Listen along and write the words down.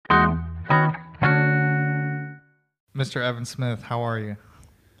Mr. Evan Smith, how are you?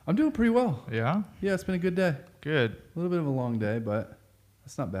 I'm doing pretty well. Yeah? Yeah, it's been a good day. Good. A little bit of a long day, but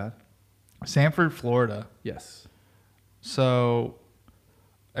that's not bad. Sanford, Florida. Yes. So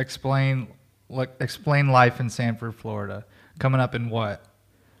explain life in Sanford, Florida. Coming up in what?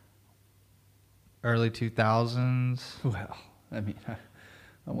 Early 2000s? Well, I mean,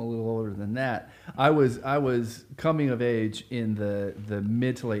 I'm a little older than that. I was coming of age in the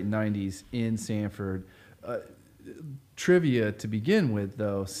mid to late 90s in Sanford. Trivia to begin with,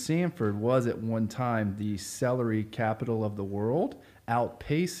 though, Sanford was at one time the celery capital of the world,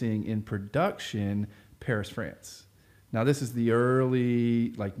 outpacing in production Paris, France. Now, this is the early,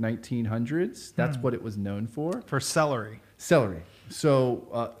 1900s. That's what it was known for. For celery. Celery.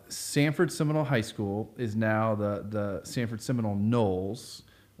 So Sanford Seminole High School is now the Sanford Seminole Knolls,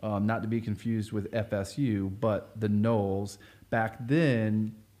 not to be confused with FSU, but the Knolls. Back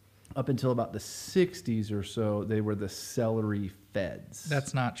then, up until about the 60s or so, they were the Celery Feds.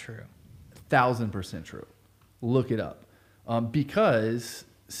 That's not true. 1,000% true. Look it up. Because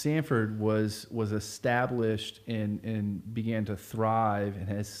Sanford was established and began to thrive and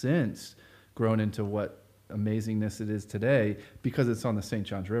has since grown into what amazingness it is today because it's on the St.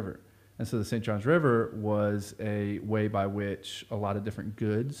 Johns River. And so the St. Johns River was a way by which a lot of different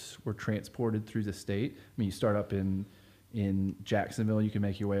goods were transported through the state. I mean, you start up in Jacksonville, you can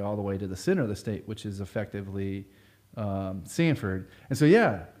make your way all the way to the center of the state, which is effectively Sanford. And so,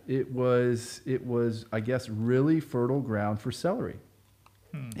 yeah, it was, I guess, really fertile ground for celery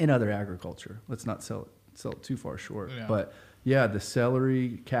and other agriculture. Let's not sell it too far short. Yeah. But, yeah, the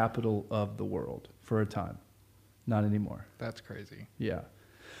celery capital of the world for a time. Not anymore. That's crazy. Yeah.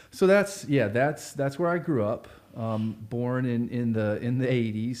 So that's where I grew up. Born in the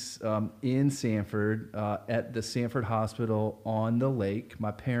 80s in Sanford at the Sanford Hospital on the lake.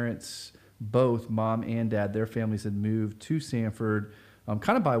 My parents, both mom and dad, their families had moved to Sanford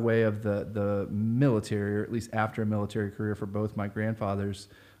kind of by way of the military, or at least after a military career for both my grandfathers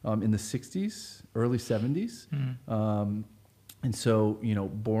in the 60s, early 70s. And so,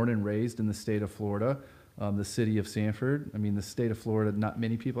 born and raised in the state of Florida, the city of Sanford. I mean, the state of Florida, not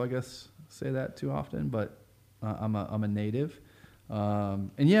many people, I guess, say that too often, but I'm a native. And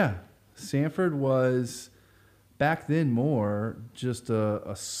yeah, Sanford was back then more just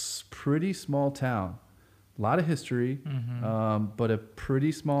a pretty small town. A lot of history, but a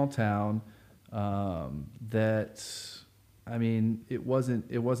pretty small town that, I mean, it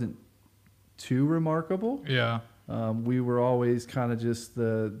wasn't too remarkable. Yeah. We were always kind of just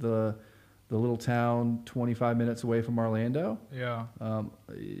the little town 25 minutes away from Orlando. Yeah. I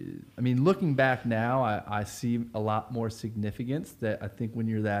mean, looking back now, I see a lot more significance that I think when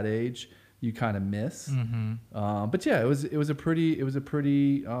you're that age, you kind of miss. But yeah, it was a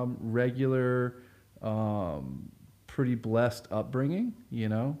pretty regular, pretty blessed upbringing.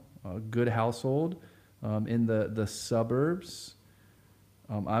 A good household in the suburbs.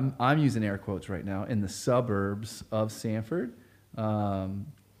 I'm using air quotes right now, in the suburbs of Sanford.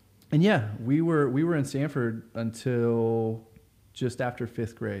 And yeah, we were in Sanford until just after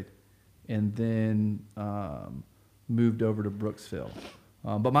 5th grade, and then moved over to Brooksville.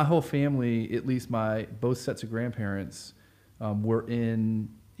 But my whole family, at least both sets of grandparents, were in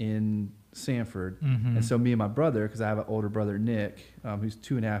Sanford. And so me and my brother, because I have an older brother, Nick, who's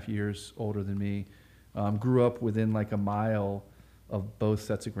 2.5 years older than me, grew up within like a mile of both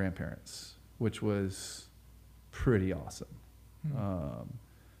sets of grandparents, which was pretty awesome.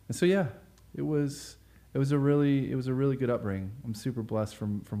 And so yeah, it was a really good upbringing. I'm super blessed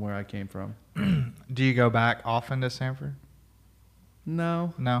from where I came from. Do you go back often to Sanford?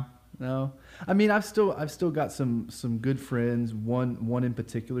 No. I mean, I've still got some good friends. One in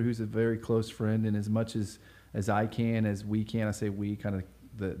particular who's a very close friend, and as much as we can, I say we, kind of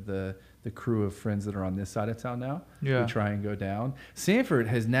the crew of friends that are on this side of town now. Yeah. We try and go down. Sanford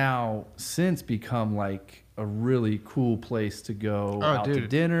has now since become like a really cool place to go out to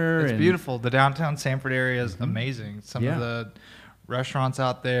dinner. It's beautiful. The downtown Sanford area is amazing. Some of the restaurants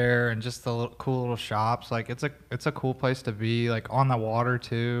out there and just the cool little shops. Like it's a cool place to be. Like on the water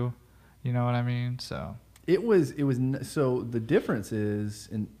too. You know what I mean? So it was. So the difference is,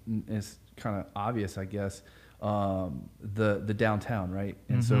 and it's kind of obvious, I guess. The downtown, right?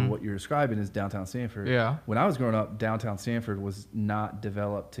 And so what you're describing is downtown Sanford. Yeah. When I was growing up, downtown Sanford was not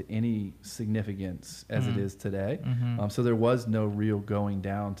developed to any significance as it is today. So there was no real going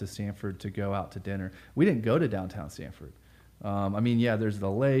down to Sanford to go out to dinner. We didn't go to downtown Sanford. I mean, yeah, there's the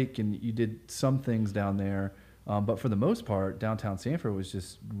lake, and you did some things down there, but for the most part, downtown Sanford was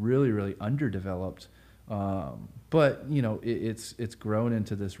just really, really underdeveloped. But it's grown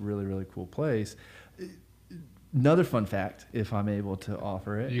into this really, really cool place. Another fun fact, if I'm able to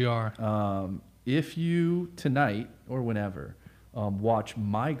offer it. You are. If you tonight or whenever watch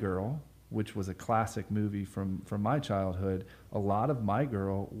My Girl, which was a classic movie from my childhood, a lot of My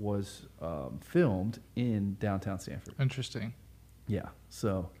Girl was filmed in downtown Sanford. Interesting. Yeah.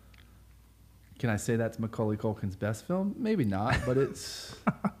 So, can I say that's Macaulay Culkin's best film? Maybe not, but it's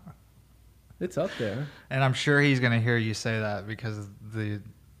it's up there. And I'm sure he's going to hear you say that because of the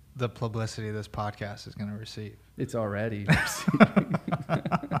publicity this podcast is going to receive. It's already.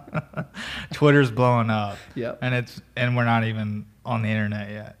 Twitter's blowing up. Yep. And we're not even on the internet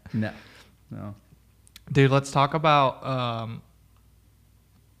yet. No. Dude, let's talk about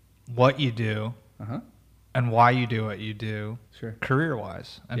what you do and why you do what you do, sure,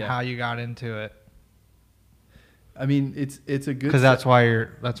 career-wise, and how you got into it. I mean, it's a good, because that's why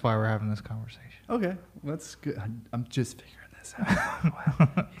we're having this conversation. Okay, that's good. I'm just figuring this out.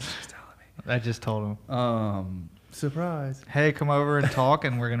 He's just telling me. I just told him. Surprise. Hey, come over and talk,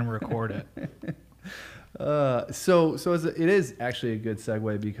 and we're gonna record it. So it is actually a good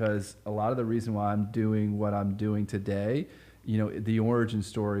segue, because a lot of the reason why I'm doing what I'm doing today, the origin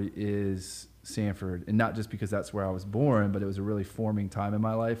story is Sanford, and not just because that's where I was born, but it was a really forming time in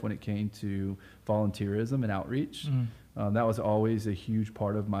my life when it came to volunteerism and outreach. That was always a huge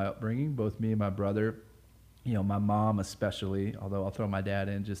part of my upbringing, both me and my brother. My mom especially, although I'll throw my dad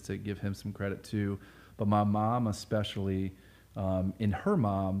in just to give him some credit too, but my mom especially, and her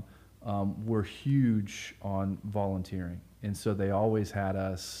mom, were huge on volunteering. And so they always had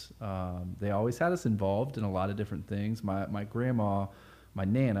us involved in a lot of different things. My grandma, my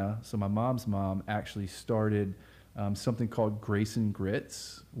Nana, so my mom's mom, actually started something called Grace and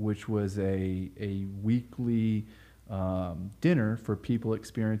Grits, which was a weekly dinner for people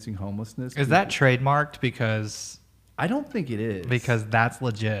experiencing homelessness. Is that trademarked? Because I don't think it is. Because that's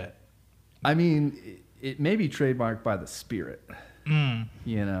legit. I mean, it may be trademarked by the Spirit.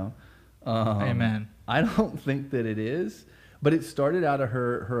 Amen. I don't think that it is, but it started out of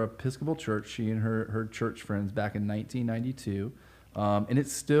her Episcopal church, she and her church friends, back in 1992, and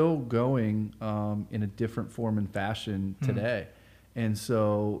it's still going in a different form and fashion today. And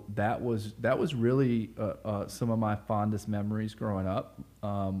so that was really some of my fondest memories growing up,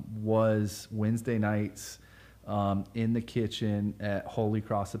 was Wednesday nights in the kitchen at Holy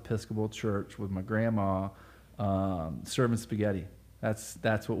Cross Episcopal Church with my grandma, serving spaghetti.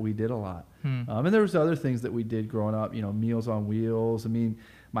 That's what we did a lot. And there was other things that we did growing up, Meals on Wheels. I mean,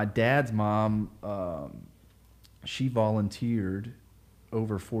 my dad's mom, she volunteered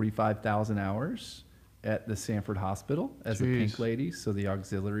over 45,000 hours at the Sanford Hospital as a Pink Lady, so the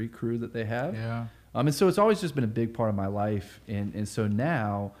auxiliary crew that they have. Yeah. And so it's always just been a big part of my life. And so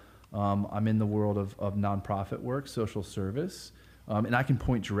now I'm in the world of nonprofit work, social service, and I can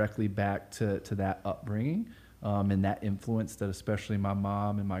point directly back to that upbringing. And that influence that especially my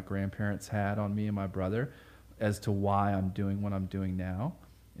mom and my grandparents had on me and my brother as to why I'm doing what I'm doing now.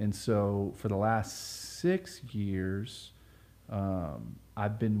 And so for the last 6 years,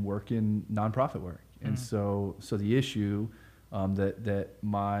 I've been working nonprofit work. And so the issue that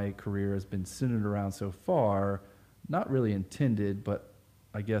my career has been centered around so far, not really intended, but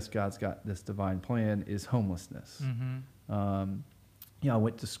I guess God's got this divine plan, is homelessness. I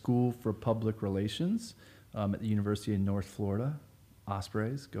went to school for public relations at the University of North Florida,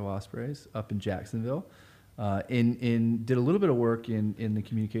 Ospreys, go Ospreys, up in Jacksonville, and did a little bit of work in the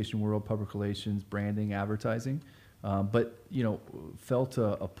communication world, public relations, branding, advertising, but felt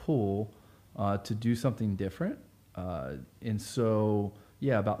a pull to do something different. And so,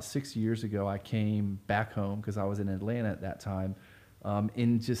 about 6 years ago, I came back home because I was in Atlanta at that time,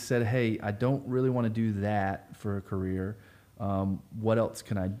 and just said, hey, I don't really want to do that for a career. What else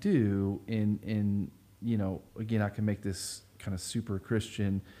can I do? And again, I can make this kind of super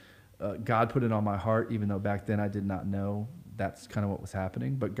Christian. God put it on my heart, even though back then I did not know that's kind of what was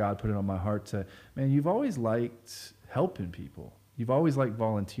happening. But God put it on my heart to, man, you've always liked helping people. You've always liked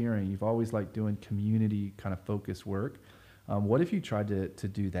volunteering. You've always liked doing community kind of focused work. What if you tried to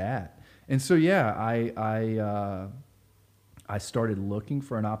do that? And so, I started looking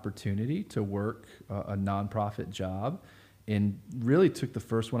for an opportunity to work a nonprofit job, and really took the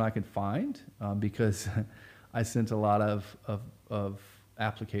first one I could find, because I sent a lot of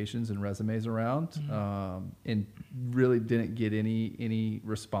applications and resumes around, and really didn't get any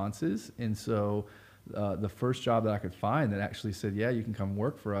responses. And so the first job that I could find that actually said, yeah, you can come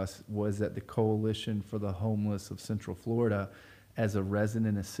work for us, was at the Coalition for the Homeless of Central Florida as a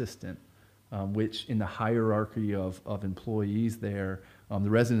resident assistant, which in the hierarchy of employees there, the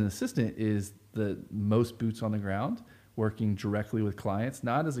resident assistant is the most boots on the ground, working directly with clients,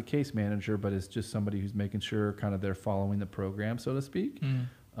 not as a case manager, but as just somebody who's making sure kind of they're following the program, so to speak.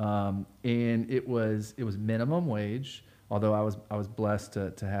 And it was minimum wage. Although I was blessed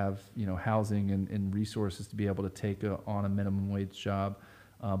to have housing and resources to be able to take on a minimum wage job,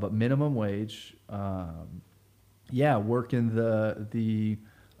 but minimum wage, working the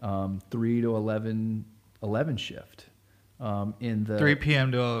 3 to 11 shift, in the 3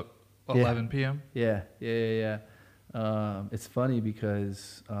 p.m. to 11 p.m. Yeah. It's funny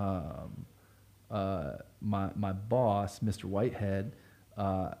because my boss, Mr. Whitehead,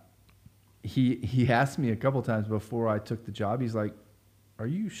 he asked me a couple times before I took the job. He's like, "Are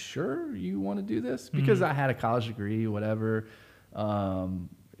you sure you want to do this?" Because I had a college degree, whatever. I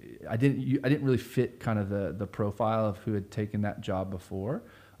didn't really fit kind of the profile of who had taken that job before.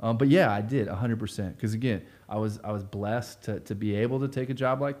 But yeah, I did 100%. Because again, I was blessed to be able to take a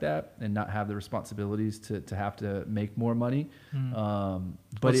job like that and not have the responsibilities to have to make more money. But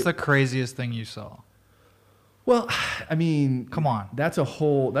what's the craziest thing you saw? Well, I mean, come on, that's a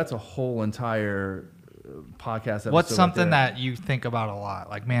whole entire podcast episode. What's something that you think about a lot?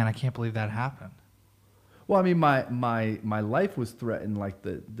 Like, man, I can't believe that happened. Well, I mean, my life was threatened like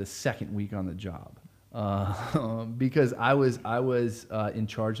the second week on the job, because I was in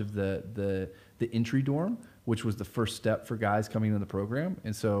charge of the entry dorm, which was the first step for guys coming into the program.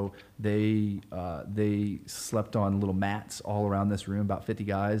 And so they slept on little mats all around this room, about 50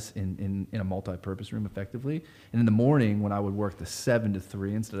 guys in a multi-purpose room effectively. And in the morning, when I would work the 7 to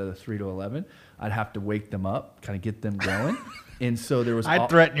 3 instead of the 3 to 11, I'd have to wake them up, kind of get them going. And so there was... I'd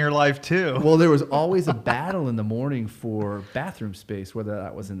threaten your life too. Well, there was always a battle in the morning for bathroom space, whether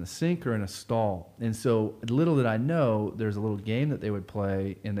that was in the sink or in a stall. And so little did I know, there's a little game that they would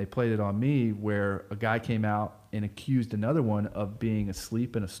play, and they played it on me, where a guy came out and accused another one of being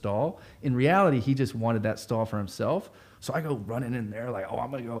asleep in a stall. In reality, he just wanted that stall for himself. So I go running in there like, oh, I'm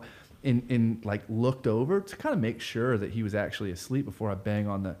going to go, and like looked over to kind of make sure that he was actually asleep before I bang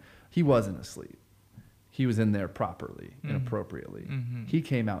on the... He wasn't asleep. He was in there properly and appropriately. He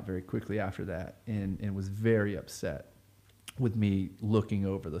came out very quickly after that and was very upset with me looking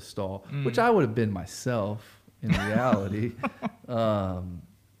over the stall, which I would have been myself in reality.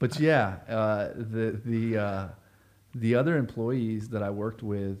 But yeah, the other employees that I worked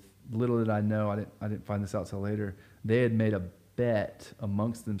with, little did I know, I didn't find this out till later, they had made a bet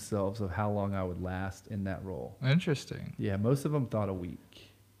amongst themselves of how long I would last in that role. Interesting. Yeah, most of them thought a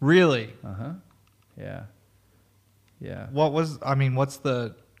week. Really? Uh-huh. Yeah. What's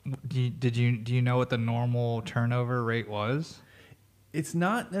the, do you know what the normal turnover rate was? It's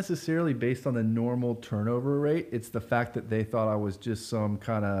not necessarily based on the normal turnover rate. It's the fact that they thought I was just some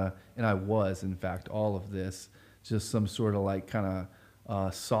kind of, and I was, in fact, all of this, just some sort of like kind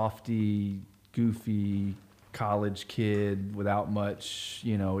of softy, goofy college kid without much,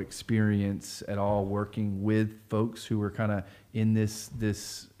 experience at all, working with folks who were kind of in this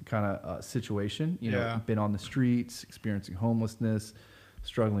kind of situation, been on the streets, experiencing homelessness,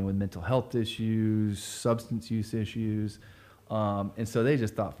 struggling with mental health issues, substance use issues. And so they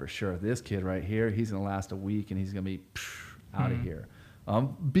just thought for sure, this kid right here, he's going to last a week and he's going to be out of here.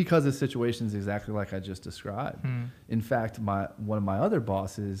 Because the situation is exactly like I just described. In fact, one of my other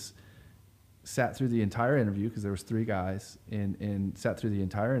bosses sat through the entire interview, because there was 3 guys, and sat through the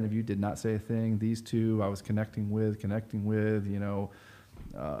entire interview, did not say a thing. These 2 I was connecting with,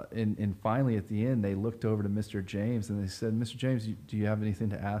 and finally at the end, they looked over to Mr. James and they said, "Mr. James, do you have anything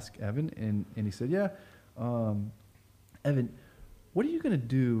to ask Evan?" And he said, "Yeah, Evan, what are you going to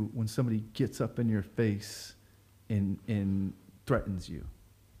do when somebody gets up in your face and threatens you?"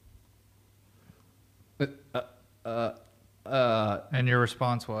 And your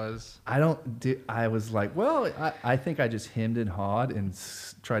response was? I was like, well, I think I just hemmed and hawed and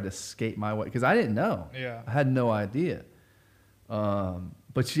tried to skate my way, because I didn't know. Yeah. I had no idea.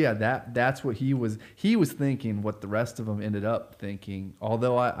 But yeah, that's what he was thinking, what the rest of them ended up thinking.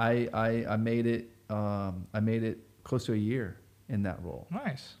 Although I made it close to a year in that role.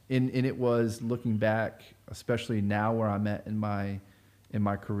 Nice. And it was, looking back, especially now where I'm at in my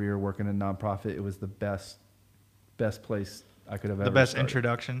career working in a nonprofit, it was the best place I could have ever The best started.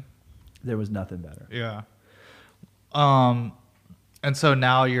 introduction. There was nothing better. Yeah. And so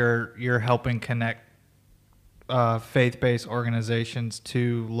now you're helping connect faith-based organizations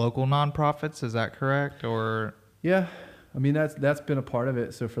to local nonprofits. Is that correct? Or yeah, I mean that's been a part of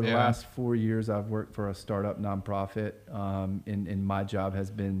it. So for the last 4 years, I've worked for a startup nonprofit, and my job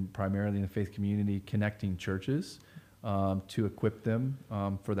has been primarily in the faith community, connecting churches to equip them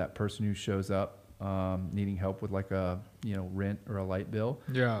for that person who shows up needing help with like a rent or a light bill.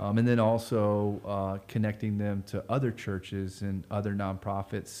 Yeah. And then also connecting them to other churches and other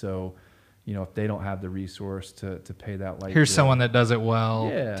nonprofits. So, if they don't have the resource to pay that light Here's bill. someone that does it well,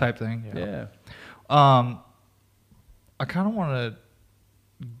 type thing. Yeah. I kind of want to,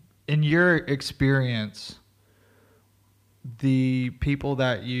 in your experience, the people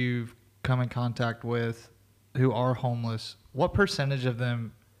that you've come in contact with who are homeless, what percentage of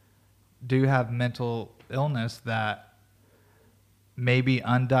them do have mental illness that may be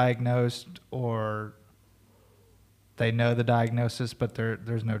undiagnosed, or they know the diagnosis but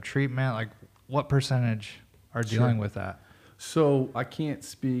there's no treatment? Like, what percentage are dealing with that? So I can't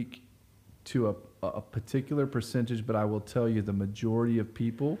speak to a particular percentage, but I will tell you the majority of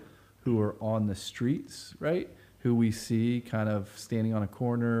people who are on the streets, right, who we see kind of standing on a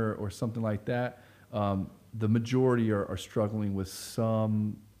corner or something like that, the majority are struggling with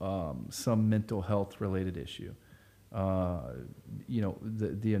some mental health related issue. The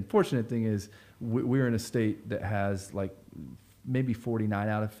unfortunate thing is we're in a state that has like maybe 49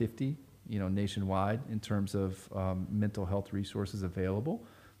 out of 50, nationwide in terms of mental health resources available,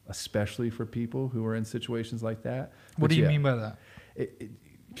 especially for people who are in situations like that. What do you mean by that?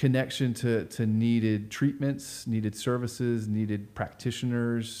 Connection to needed treatments, needed services, needed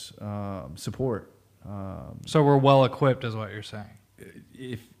practitioners, support. So we're well equipped, is what you're saying.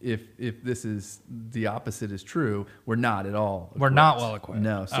 If this is the opposite is true, we're not at all equipped. We're not well equipped.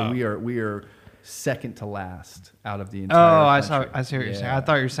 No, so we are second to last out of the entire country. I see what you're saying. I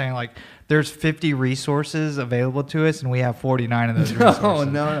thought you were saying like there's 50 resources available to us and we have 49 of those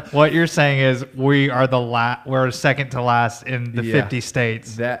resources. No. What you're saying is we are we're second to last in the 50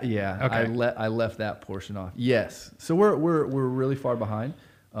 states. Okay. I left that portion off. Yes. So we're really far behind.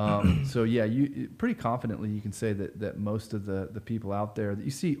 So yeah, you pretty confidently you can say that most of the people out there that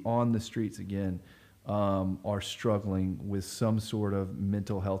you see on the streets again are struggling with some sort of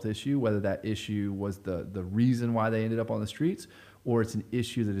mental health issue, whether that issue was the reason why they ended up on the streets, or it's an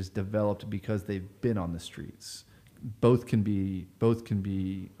issue that is developed because they've been on the streets. Both can be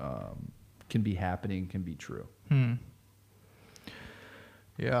happening, can be true.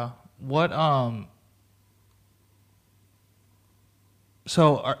 Yeah. What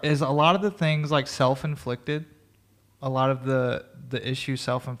So is a lot of the things like self-inflicted? A lot of the issues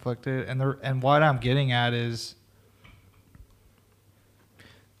self-inflicted, and what I'm getting at is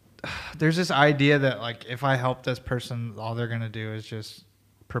there's this idea that like if I help this person, all they're gonna do is just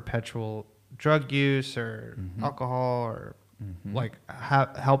perpetual drug use or alcohol or like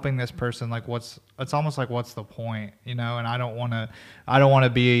helping this person. Like it's almost like what's the point, And I don't want to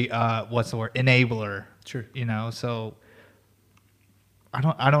be what's the word, enabler. Sure. So.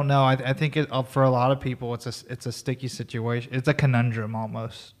 I don't know. I think for a lot of people, it's a sticky situation. It's a conundrum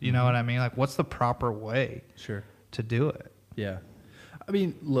almost. You know what I mean? Like, what's the proper way? Sure. To do it? Yeah. I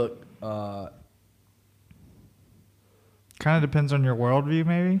mean, look. Kind of depends on your worldview,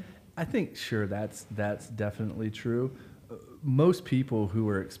 maybe. I think that's definitely true. Most people who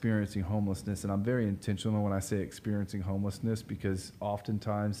are experiencing homelessness, and I'm very intentional when I say experiencing homelessness, because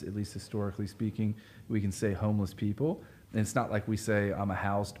oftentimes, at least historically speaking, we can say homeless people. And it's not like we say I'm a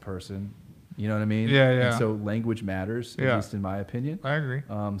housed person, you know what I mean? Yeah. And so language matters, at least in my opinion. I agree.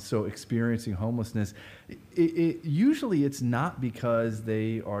 So experiencing homelessness, usually it's not because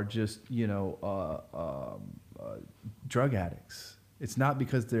they are just drug addicts. It's not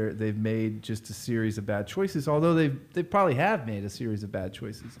because they've made just a series of bad choices, although they probably have made a series of bad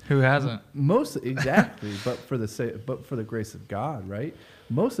choices. Who hasn't? Exactly, but for the grace of God, right?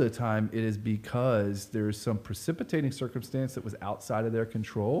 Most of the time, it is because there is some precipitating circumstance that was outside of their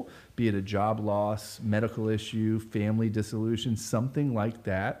control, be it a job loss, medical issue, family dissolution, something like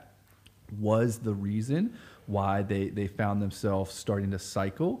that was the reason why they found themselves starting to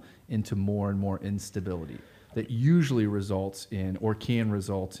cycle into more and more instability that usually results in or can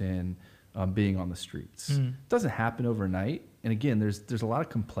result in being on the streets. It doesn't happen overnight. And again, there's a lot of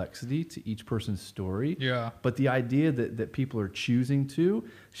complexity to each person's story. Yeah. But the idea that people are choosing to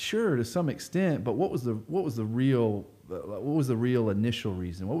some extent, but what was the real initial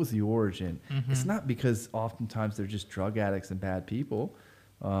reason? What was the origin? It's not because oftentimes they're just drug addicts and bad people.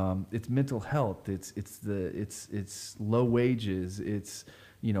 It's mental health. It's low wages. It's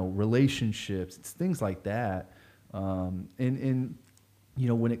relationships. It's things like that. When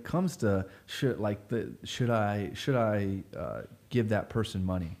it comes to should I give that person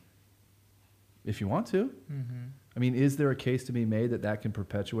money? If you want to, I mean, is there a case to be made that can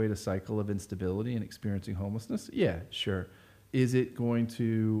perpetuate a cycle of instability and experiencing homelessness? Yeah, sure. Is it going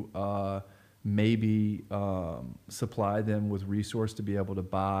to maybe supply them with resource to be able to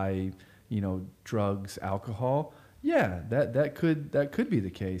buy, drugs, alcohol, yeah, that could be the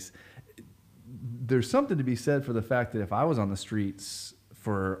case. There's something to be said for the fact that if I was on the streets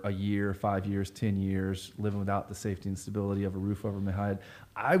for a year, 5 years, 10 years, living without the safety and stability of a roof over my head,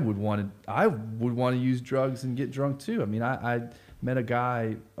 I would want to use drugs and get drunk too. I mean, I met a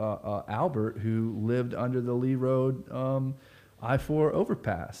guy, Albert, who lived under the Lee Road I-4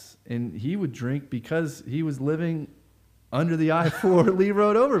 overpass, and he would drink because he was living under the I-4 Lee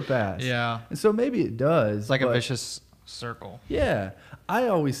Road overpass. Yeah. And so maybe it does. It's like a vicious circle. Yeah. I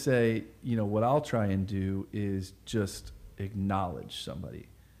always say, what I'll try and do is just acknowledge somebody.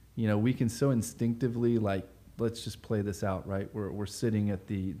 We can so instinctively, like, let's just play this out, right? We're sitting at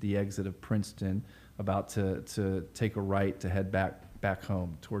the exit of Princeton, about to take a right to head back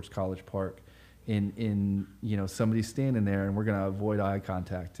home towards College Park. In somebody's standing there, and we're going to avoid eye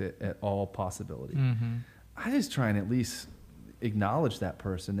contact at all possibility. Mm-hmm. I just try and at least acknowledge that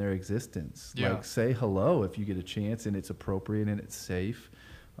person, their existence. Yeah. Like, say hello if you get a chance and it's appropriate and it's safe.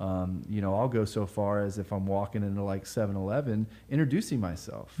 I'll go so far as, if I'm walking into like 7-Eleven, introducing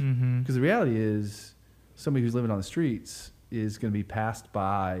myself. Because the reality is, somebody who's living on the streets is going to be passed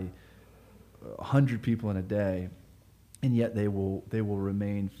by 100 people in a day, and yet they will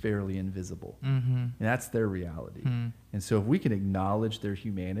remain fairly invisible. And that's their reality. And so if we can acknowledge their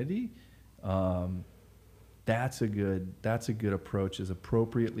humanity, that's a good approach, as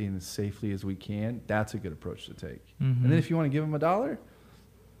appropriately and as safely as we can. That's a good approach to take. And then if you want to give them $1,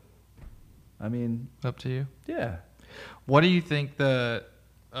 I mean, up to you. Yeah. What do you think the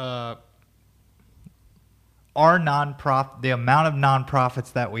amount of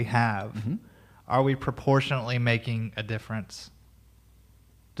nonprofits that we have, are we proportionately making a difference?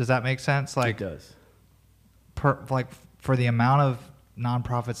 Does that make sense? Like, it does. For the amount of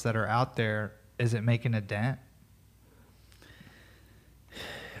nonprofits that are out there, is it making a dent?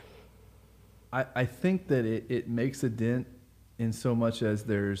 I think that it makes a dent in so much as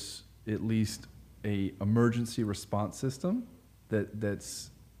there's at least a emergency response system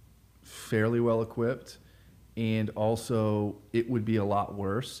that's fairly well equipped, and also it would be a lot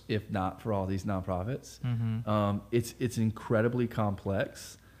worse if not for all these nonprofits. It's incredibly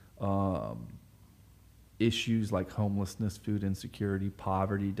complex. Issues like homelessness, food insecurity,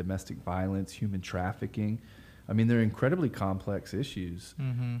 poverty, domestic violence, human trafficking. I mean, they're incredibly complex issues,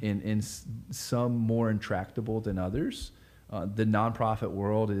 and some more intractable than others. The nonprofit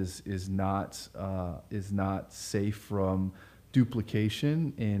world is not safe from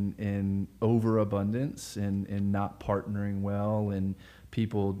duplication and overabundance and not partnering well, and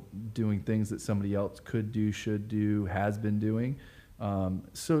people doing things that somebody else could do, should do, has been doing.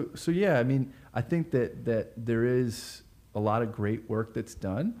 So yeah, I mean, I think that there is a lot of great work that's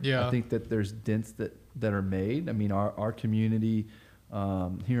done. Yeah. I think that there's dents that are made. I mean, our community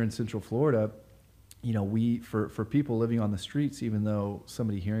here in Central Florida, for people living on the streets, even though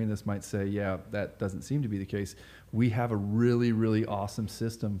somebody hearing this might say, yeah, that doesn't seem to be the case, we have a really, really awesome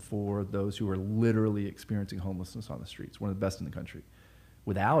system for those who are literally experiencing homelessness on the streets, one of the best in the country.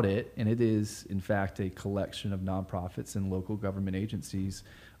 Without it, and it is in fact a collection of nonprofits and local government agencies,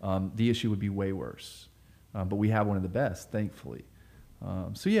 the issue would be way worse. But we have one of the best, thankfully.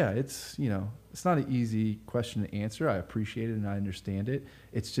 So yeah, it's not an easy question to answer. I appreciate it and I understand it.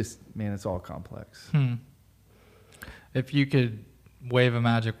 It's just, man, it's all complex. If you could wave a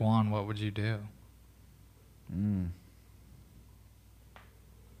magic wand, what would you do?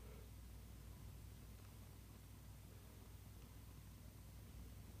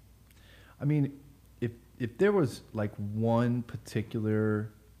 I mean, if there was like one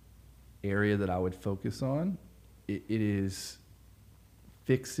particular area that I would focus on, it is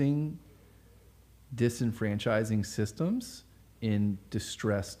fixing disenfranchising systems in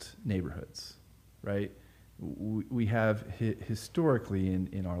distressed neighborhoods, right? We have historically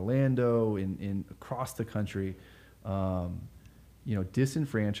in Orlando, in across the country, systemically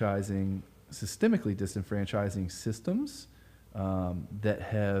disenfranchising systems that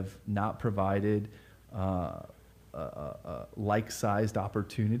have not provided like-sized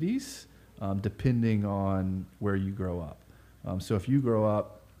opportunities depending on where you grow up. So if you grow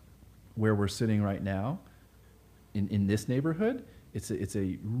up where we're sitting right now, in this neighborhood, it's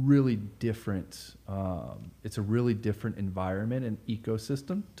a really different environment and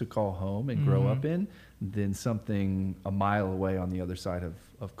ecosystem to call home and grow up in than something a mile away on the other side of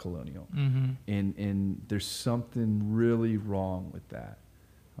Colonial. And there's something really wrong with that.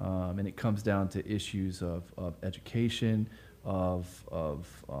 And it comes down to issues of education, of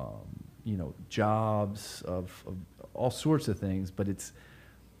jobs, of all sorts of things, but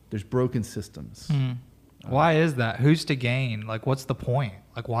there's broken systems. Why is that? Who's to gain? Like, what's the point?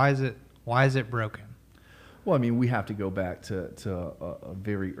 Like, why is it Why is it broken? Well, I mean, we have to go back to a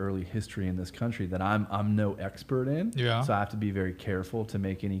very early history in this country that I'm no expert in. Yeah. So I have to be very careful to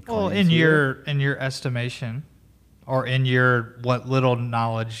make any claims. Well, in your estimation, or in your what little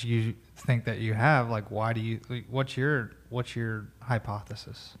knowledge you think that you have, like what's your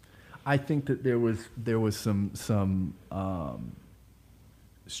hypothesis? I think that there was some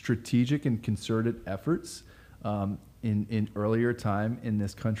strategic and concerted efforts in earlier time in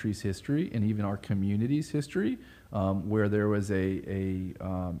this country's history and even our community's history, where there was a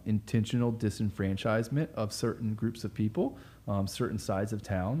intentional disenfranchisement of certain groups of people, certain sides of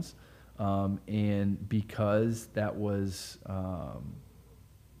towns, and because that was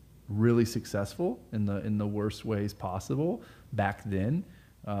really successful in the worst ways possible back then.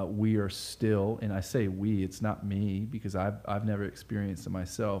 We are still, and I say we, it's not me because I've never experienced it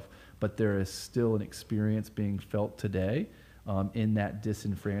myself, but there is still an experience being felt today in that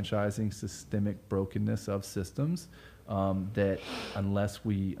disenfranchising systemic brokenness of systems that unless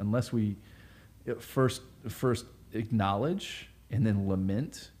we first acknowledge and then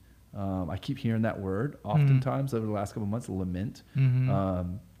lament. I keep hearing that word oftentimes over the last couple of months, lament.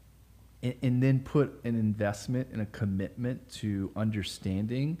 And then put an investment and a commitment to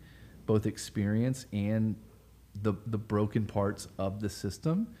understanding both experience and the broken parts of the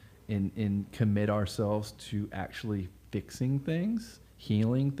system, and commit ourselves to actually fixing things,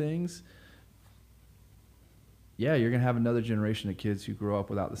 healing things. Yeah, you're gonna have another generation of kids who grow up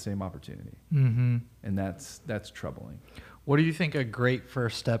without the same opportunity, and that's troubling. What do you think a great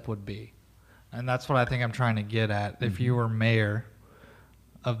first step would be? And that's what I think I'm trying to get at. If you were mayor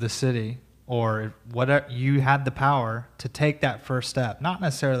of the city, or whatever, you had the power to take that first step, not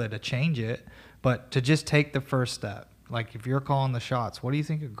necessarily to change it, but to just take the first step. Like if you're calling the shots, what do you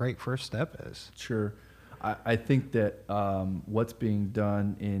think a great first step is? Sure. I think that what's being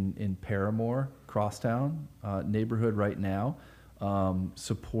done in Paramore, Crosstown neighborhood right now,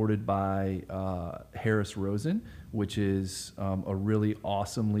 supported by Harris Rosen, which is a really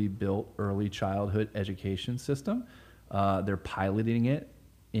awesomely built early childhood education system. They're piloting it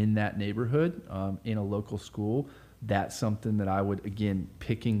in that neighborhood, in a local school. That's something that I would, again,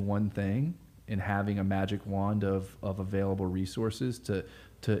 picking one thing and having a magic wand of available resources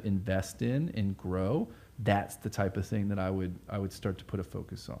to invest in and grow. That's the type of thing that I would start to put a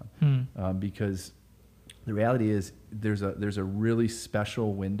focus on, because the reality is there's a really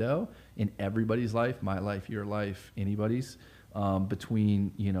special window in everybody's life, my life, your life, anybody's,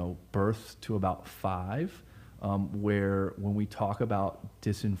 between birth to about 5. Where when we talk about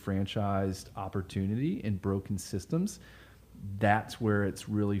disenfranchised opportunity and broken systems, that's where it's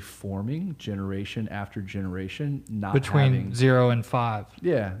really forming generation after generation. Not between 0 and 5.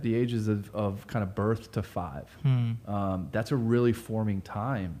 Yeah, the ages of kind of birth to 5. That's a really forming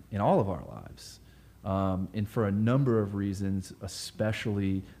time in all of our lives. And for a number of reasons,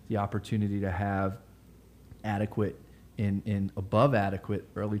 especially the opportunity to have adequate and above adequate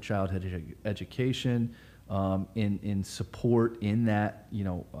early childhood education, in support in that,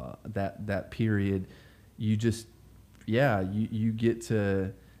 that period, you just, you get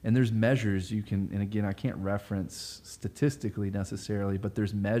to, and there's measures you can, and again, I can't reference statistically necessarily, but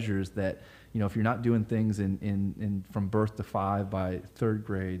there's measures that, if you're not doing things in from birth to 5 by 3rd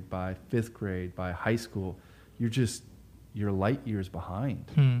grade, by 5th grade, by high school, you're light years behind.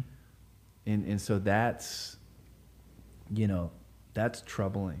 And so that's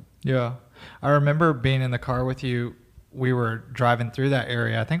troubling. Yeah. I remember being in the car with you. We were driving through that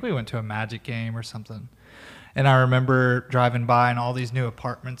area. I think we went to a Magic game or something. And I remember driving by and all these new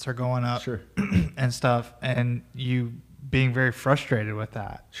apartments are going up. Sure. And stuff. And you being very frustrated with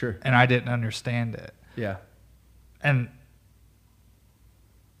that. Sure. And I didn't understand it. Yeah. And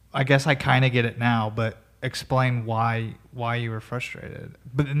I guess I kind of get it now, but explain why you were frustrated.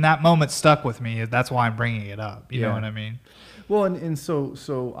 But in that moment stuck with me. That's why I'm bringing it up. You know what I mean? Well, and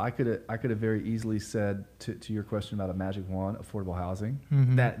so I could have very easily said to your question about a magic wand, affordable housing.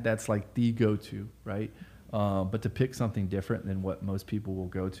 That's like the go-to, right? But to pick something different than what most people will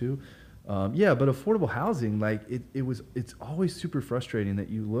go to, but affordable housing, like it's always super frustrating that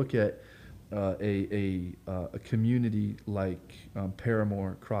you look at a community like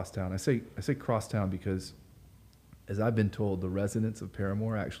Paramore, Crosstown. I say Crosstown because, as I've been told, the residents of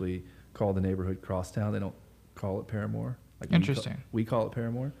Paramore actually call the neighborhood Crosstown. They don't call it Paramore. Like interesting. We call it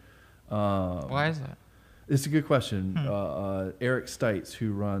Paramore. Why is that? It's a good question. Eric Stites,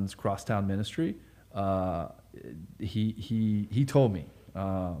 who runs Crosstown Ministry, he told me,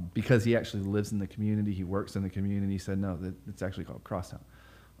 because he actually lives in the community, he works in the community. He said no, that it's actually called Crosstown.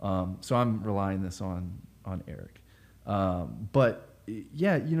 So I'm relying this on Eric. But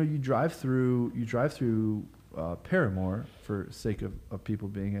yeah, you drive through Paramore, for sake of people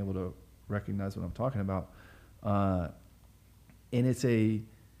being able to recognize what I'm talking about. And it's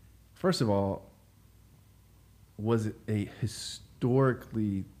first of all, was a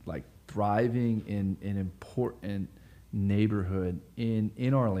historically like thriving in an important neighborhood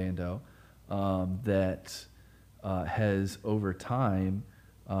in Orlando that has over time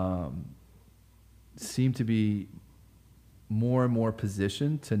seemed to be more and more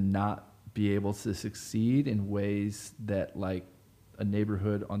positioned to not be able to succeed in ways that like a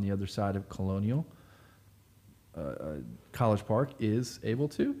neighborhood on the other side of Colonial, College Park, is able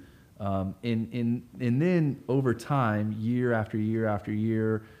to. And then over time, year after year after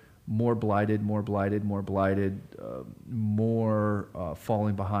year, more blighted, more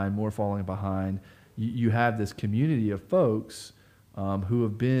falling behind. You have this community of folks who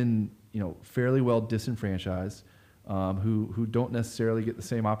have been, fairly well disenfranchised, who don't necessarily get the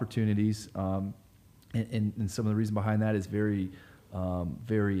same opportunities, and some of the reason behind that is very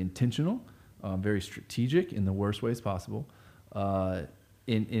intentional, very strategic in the worst ways possible.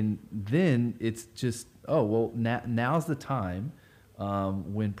 And then it's just, now's the time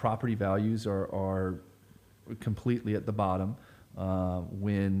when property values are completely at the bottom,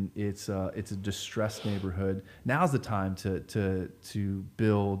 when it's a distressed neighborhood. Now's the time to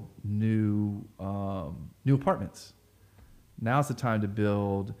build new apartments. Now's the time to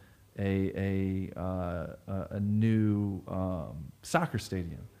build a new soccer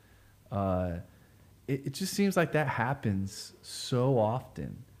stadium. It just seems like that happens so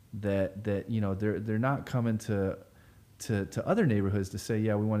often that they're not coming to other neighborhoods to say,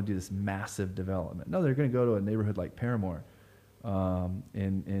 yeah, we want to do this massive development. No, they're going to go to a neighborhood like Paramore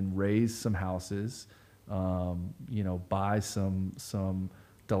and raise some houses, buy some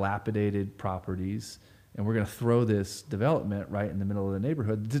dilapidated properties, and we're going to throw this development right in the middle of the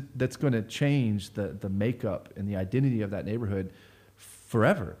neighborhood that's going to change the makeup and the identity of that neighborhood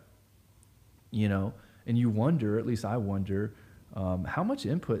forever. And you wonder, at least I wonder, how much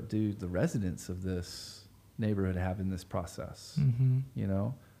input do the residents of this neighborhood have in this process? Mm-hmm.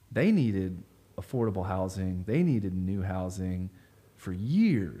 They needed affordable housing. They needed new housing for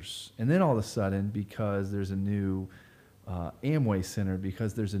years. And then all of a sudden, because there's a new Amway Center,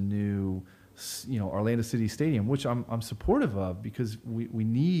 because there's a new Orlando City Stadium, which I'm supportive of, because we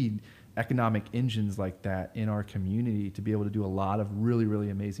need economic engines like that in our community to be able to do a lot of really, really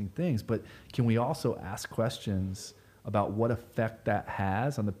amazing things. But can we also ask questions about what effect that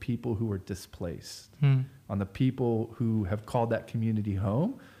has on the people who are displaced, on the people who have called that community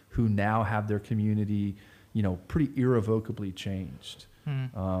home, who now have their community, pretty irrevocably changed.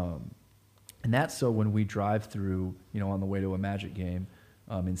 And that's so when we drive through, on the way to a Magic game,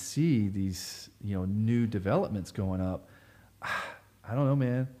 and see these, new developments going up, I don't know,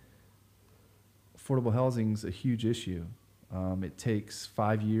 man. Affordable housing's a huge issue. It takes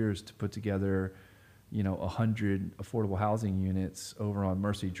 5 years to put together, 100 affordable housing units over on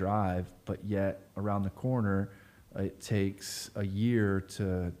Mercy Drive, but yet around the corner, it takes a year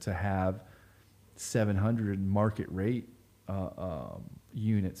to have 700 market rate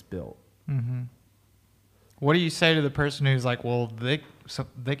units built. Mm-hmm. What do you say to the person who's like, well, they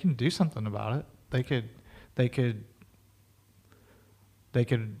can do something about it. They could.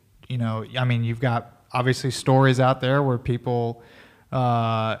 You've got obviously stories out there where people,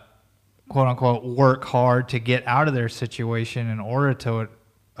 quote unquote, work hard to get out of their situation in order to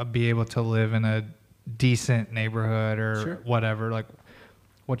be able to live in a decent neighborhood or whatever. Like,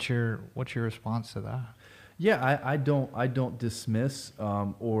 what's your response to that? Yeah, I don't dismiss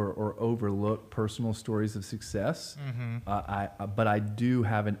or overlook personal stories of success. Mm-hmm. But I do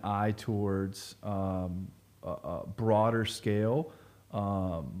have an eye towards a broader scale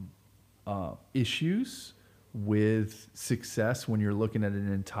issues with success when you're looking at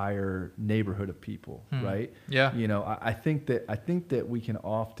an entire neighborhood of people, right? Yeah. I think that we can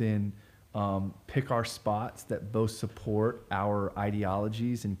often pick our spots that both support our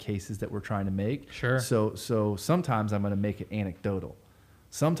ideologies and cases that we're trying to make. Sure. So sometimes I'm going to make it anecdotal.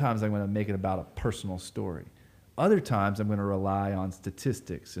 Sometimes I'm going to make it about a personal story. Other times I'm going to rely on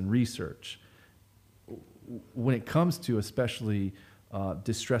statistics and research. When it comes to especially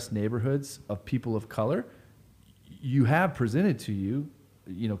distressed neighborhoods of people of color, you have presented to you,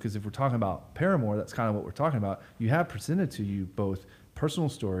 because if we're talking about Paramore, that's kind of what we're talking about. You have presented to you both personal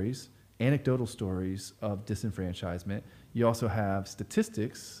stories, anecdotal stories of disenfranchisement. You also have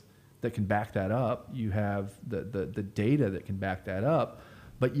statistics that can back that up. You have the data that can back that up.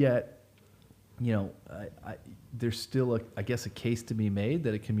 But yet, you know, there's still I guess a case to be made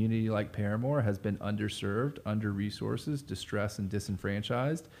that a community like Paramore has been underserved, under-resourced, distressed, and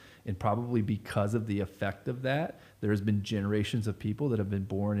disenfranchised. And probably because of the effect of that, there has been generations of people that have been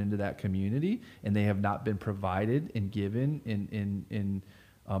born into that community, and they have not been provided and given and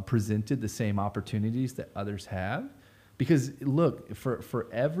presented the same opportunities that others have. Because look, for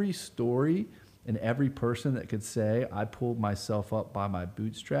every story and every person that could say, I pulled myself up by my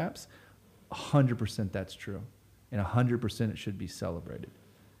bootstraps, 100% that's true. And 100% it should be celebrated.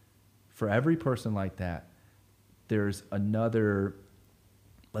 For every person like that, there's another,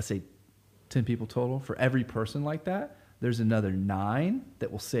 let's say 10 people total. For every person like that, there's another 9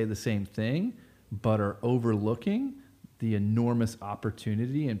 that will say the same thing, but are overlooking the enormous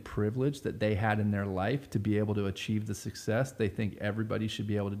opportunity and privilege that they had in their life to be able to achieve the success they think everybody should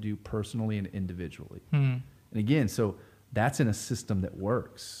be able to do personally and individually. And again, so that's in a system that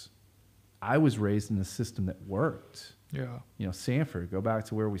works. I was raised in a system that worked. Yeah. You know, Sanford, go back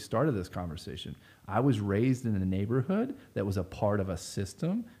to where we started this conversation. I was raised in a neighborhood that was a part of a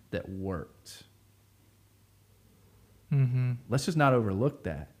system that worked. Let's just not overlook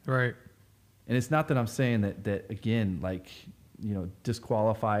that. Right. And it's not that I'm saying that again, like, you know,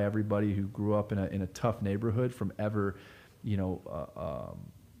 disqualify everybody who grew up in a tough neighborhood from ever, you know,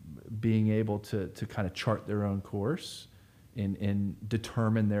 being able to kind of chart their own course and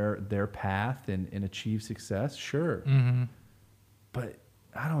determine their path and achieve success. Sure. But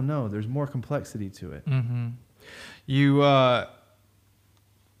I don't know. There's more complexity to it. You, I'm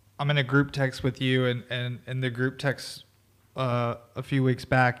in a group text with you, and in the group text a few weeks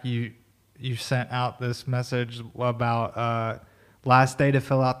back, you sent out this message about last day to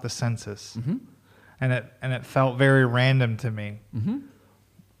fill out the census, and it felt very random to me.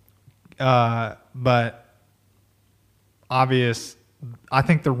 But obvious, I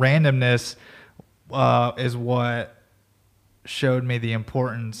think the randomness is what showed me the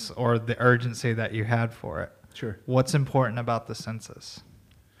importance or the urgency that you had for it. Sure. What's important about the census?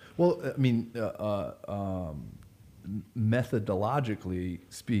 Well, I mean, methodologically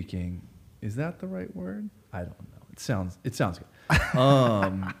speaking, is that the right word? I don't know. It sounds good.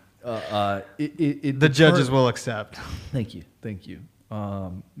 The judges will accept. Thank you.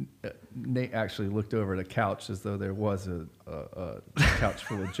 Nate actually looked over at a couch as though there was a couch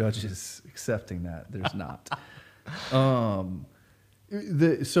full of judges accepting that. There's not. So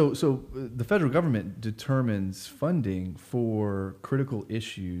the federal government determines funding for critical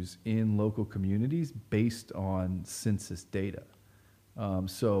issues in local communities based on census data.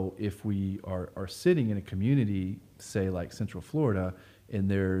 So if we are sitting in a community, say like Central Florida, and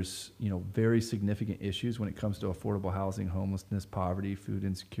there's, you know, very significant issues when it comes to affordable housing, homelessness, poverty, food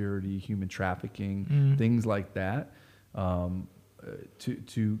insecurity, human trafficking, things like that,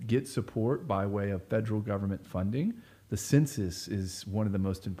 to get support by way of federal government funding, the census is one of the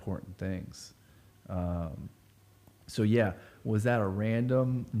most important things. So yeah, was that a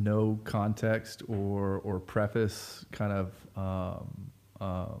random, no context or preface kind of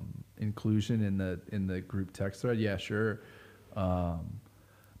inclusion in the group text thread? Yeah, sure.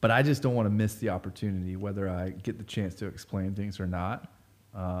 But I just don't want to miss the opportunity, whether I get the chance to explain things or not.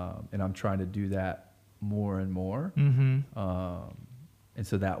 And I'm trying to do that more and more. And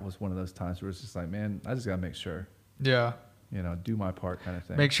so that was one of those times where it's just like, man, I just got to make sure. Yeah. You know, do my part kind of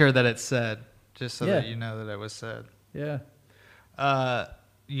thing. Make sure that it's said, just so that you know that it was said. Yeah.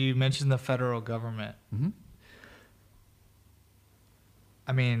 You mentioned the federal government.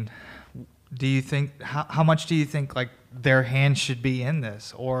 I mean, do you think how much do you think like their hand should be in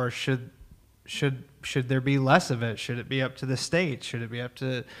this, or should there be less of it? Should it be up to the state? Should it be up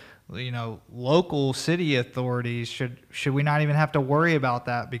to, you know, local city authorities? Should we not even have to worry about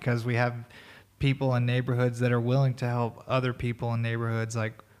that because we have people in neighborhoods that are willing to help other people in neighborhoods?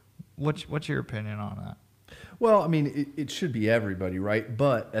 Like, what's your opinion on that? Well, I mean, it should be everybody, right?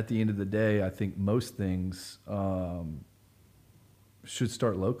 But at the end of the day, I think most things should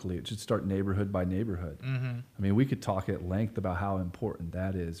start locally. It should start neighborhood by neighborhood. I mean, we could talk at length about how important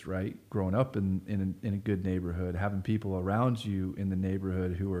that is, right? Growing up in a good neighborhood, having people around you in the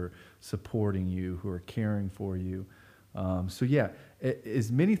neighborhood who are supporting you, who are caring for you. So yeah,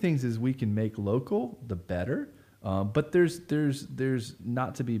 as many things as we can make local, the better. But there's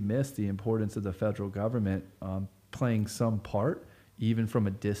not to be missed the importance of the federal government playing some part, even from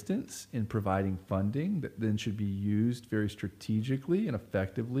a distance, in providing funding that then should be used very strategically and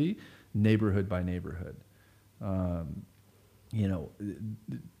effectively, neighborhood by neighborhood. You know,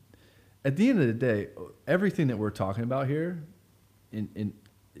 at the end of the day, everything that we're talking about here, in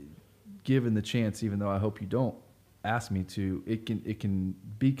given the chance, even though I hope you don't ask me to, it can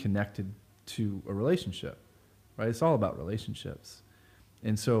be connected to a relationship, right? It's all about relationships.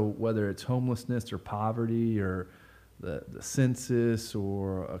 And so whether it's homelessness or poverty or the census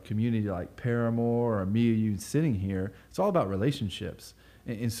or a community like Paramore or me or you sitting here, it's all about relationships.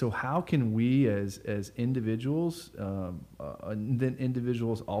 And so how can we as individuals, and then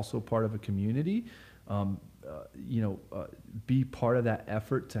individuals also part of a community, be part of that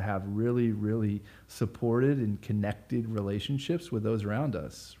effort to have really, really supported and connected relationships with those around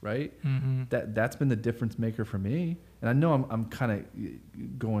us, right? Mm-hmm. That's been the difference maker for me. And I know I'm kind of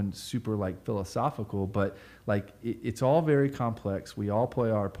going super like philosophical, but like it's all very complex. We all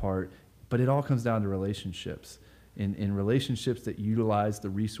play our part, but it all comes down to relationships. In relationships that utilize the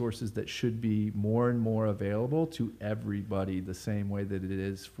resources that should be more and more available to everybody the same way that it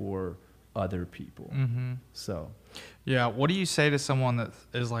is for other people. Mm-hmm. So, yeah. What do you say to someone that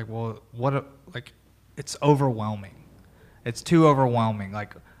is like, well, it's overwhelming. It's too overwhelming.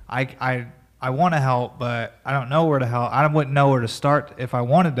 Like I want to help, but I don't know where to help. I wouldn't know where to start if I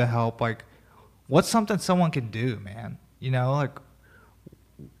wanted to help. Like, what's something someone can do, man? Like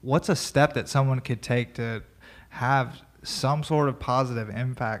what's a step that someone could take to have some sort of positive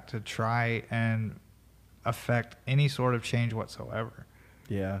impact to try and affect any sort of change whatsoever?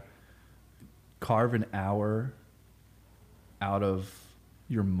 Yeah. Carve an hour out of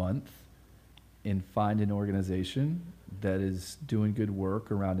your month and find an organization that is doing good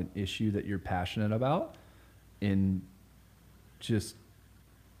work around an issue that you're passionate about, and just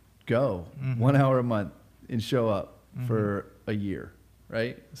go 1 hour a month and show up for a year,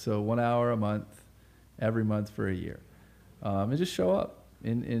 right? So 1 hour a month, every month for a year, and just show up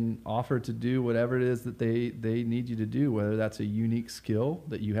and offer to do whatever it is that they need you to do, whether that's a unique skill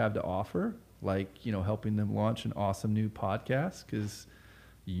that you have to offer, like, helping them launch an awesome new podcast, because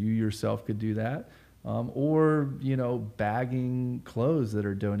you yourself could do that, or, bagging clothes that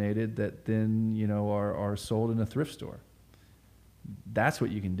are donated that then, are sold in a thrift store. That's what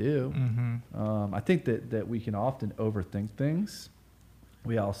you can do. Mm-hmm. I think that we can often overthink things.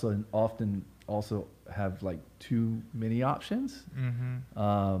 We also often have like too many options.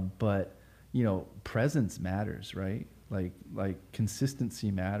 Mm-hmm. But presence matters, right? Like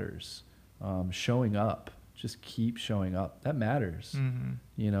consistency matters. Showing up, just keep showing up. That matters. Mm-hmm.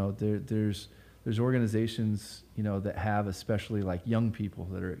 There's organizations, that have, especially like young people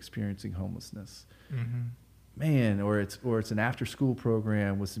that are experiencing homelessness. Mm-hmm. Man, or it's an after school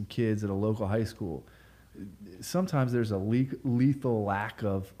program with some kids at a local high school. Sometimes there's a lethal lack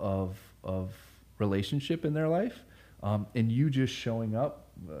of relationship in their life, and you just showing up,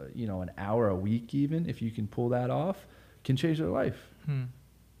 an hour a week, even if you can pull that off, can change their life.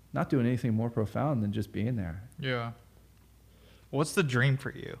 Not doing anything more profound than just being there. Yeah. What's the dream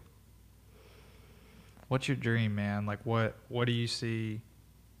for you? What's your dream, man? Like what do you see?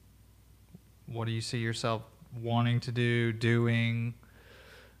 What do you see yourself wanting to do, doing?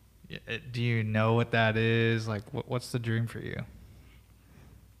 Do you know what that is? Like what's the dream for you?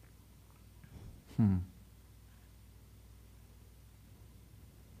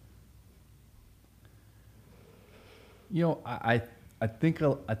 I think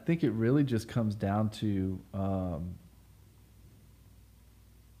it really just comes down to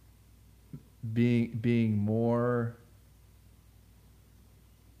being more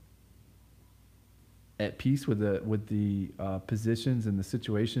at peace with the positions and the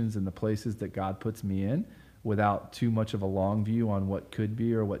situations and the places that God puts me in, without too much of a long view on what could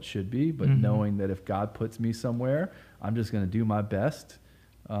be or what should be, but knowing that if God puts me somewhere, I'm just going to do my best,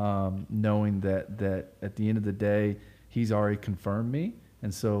 knowing that at the end of the day, He's already confirmed me,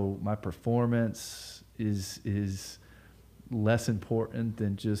 and so my performance is less important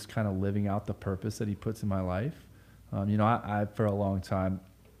than just kind of living out the purpose that He puts in my life. I for a long time,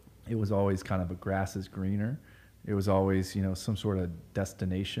 it was always kind of a grass is greener. It was always, some sort of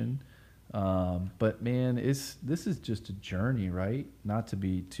destination. But man, this is just a journey, right? Not to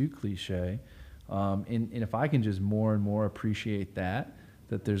be too cliche. And if I can just more and more appreciate that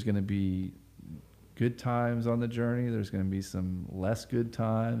there's going to be good times on the journey, there's going to be some less good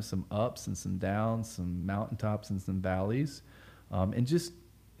times, some ups and some downs, some mountaintops and some valleys. And just,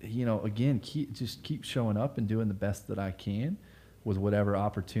 again, keep showing up and doing the best that I can with whatever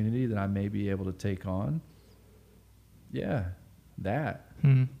opportunity that I may be able to take on. Yeah, that.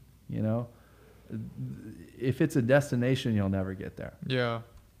 If it's a destination, you'll never get there. Yeah.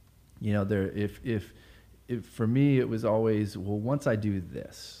 If for me, it was always, well, once I do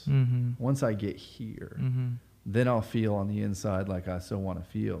this, once I get here, then I'll feel on the inside like I so want to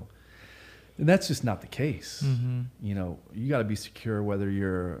feel. And that's just not the case. You got to be secure whether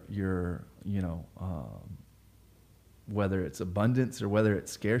whether it's abundance or whether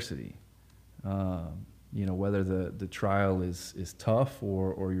it's scarcity. You know, whether the trial is tough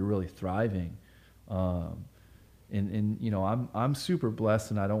or you're really thriving. And you know, I'm super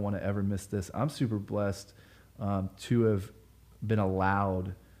blessed, and I don't want to ever miss this. I'm super blessed to have been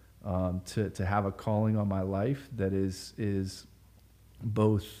allowed to have a calling on my life that is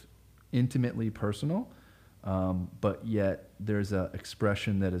both intimately personal, but yet there's a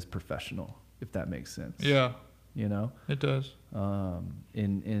expression that is professional, if that makes sense. Yeah. You know? It does.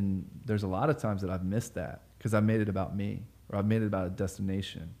 And there's a lot of times that I've missed that because I've made it about me, or I've made it about a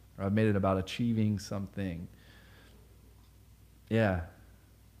destination, or I've made it about achieving something. Yeah.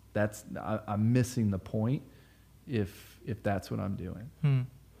 I'm missing the point if that's what I'm doing.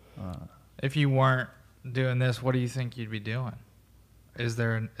 If you weren't doing this, what do you think you'd be doing? Is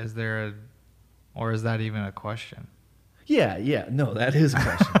there or is that even a question? Yeah. No, that is a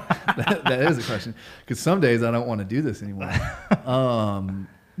question. that is a question. Because some days I don't want to do this anymore.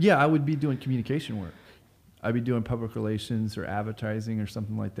 Yeah, I would be doing communication work. I'd be doing public relations or advertising or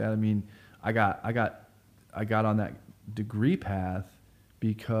something like that. I mean, I got on that degree path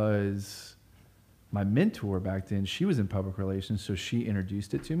because my mentor back then, she was in public relations, so she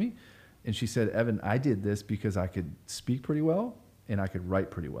introduced it to me. And she said, Evan, I did this because I could speak pretty well and I could write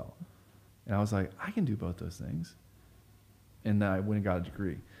pretty well. And I was like, I can do both those things. And I went and got a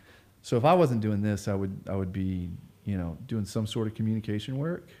degree. So if I wasn't doing this, I would be, you know, doing some sort of communication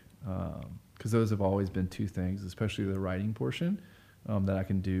work, because those have always been two things, especially the writing portion, that I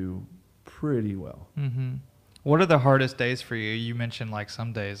can do pretty well. Mm-hmm. What are the hardest days for you? You mentioned like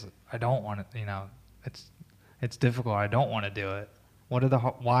some days I don't want to, you know, it's difficult. I don't want to do it.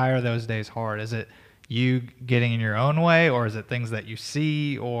 Why are those days hard? Is it you getting in your own way, or is it things that you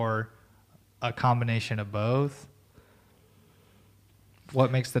see, or a combination of both?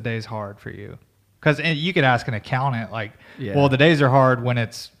 What makes the days hard for you? Because you could ask an accountant, like, Yeah. well, the days are hard when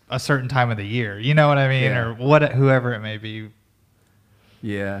it's a certain time of the year. You know what I mean? Yeah. Or whoever it may be.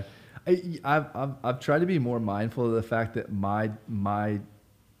 Yeah. I've tried to be more mindful of the fact that my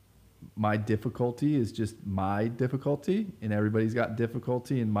difficulty is just my difficulty, and everybody's got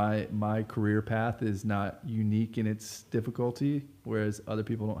difficulty, and my career path is not unique in its difficulty, whereas other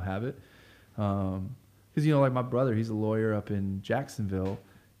people don't have it. Because, you know, like my brother, he's a lawyer up in Jacksonville,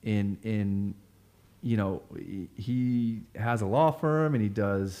 and you know, he has a law firm and he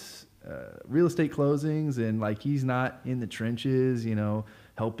does real estate closings, and like he's not in the trenches, you know,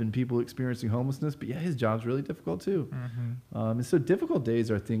 helping people experiencing homelessness, but yeah, his job's really difficult too. Mm-hmm. And so difficult days,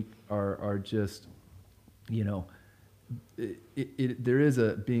 I think, are just, you know, there is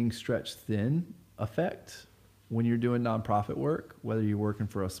a being stretched thin effect when you're doing nonprofit work, whether you're working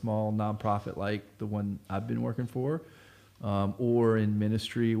for a small nonprofit like the one I've been working for, or in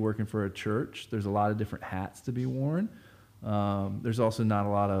ministry working for a church. There's a lot of different hats to be worn. There's also not a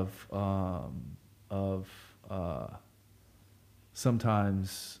lot of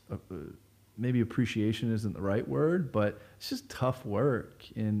sometimes maybe appreciation isn't the right word, but it's just tough work.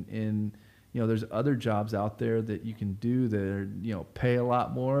 And you know, there's other jobs out there that you can do that are, you know, pay a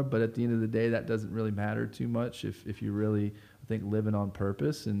lot more, but at the end of the day, that doesn't really matter too much if you're really, I think, living on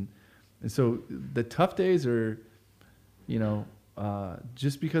purpose. And so the tough days are, you know,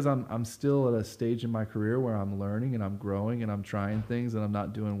 just because I'm still at a stage in my career where I'm learning and I'm growing and I'm trying things, and I'm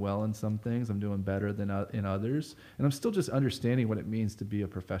not doing well in some things, I'm doing better than in others, and I'm still just understanding what it means to be a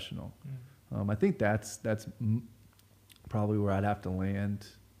professional. I think that's probably where I'd have to land,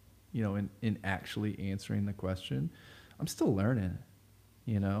 you know, in actually answering the question. I'm still learning,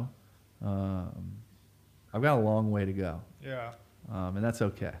 you know. I've got a long way to go. Yeah. And that's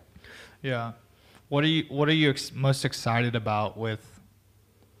okay. Yeah. What are you most excited about with,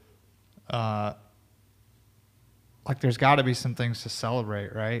 like, there's got to be some things to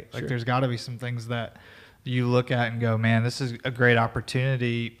celebrate, right? Like, Sure. There's got to be some things that you look at and go, man, this is a great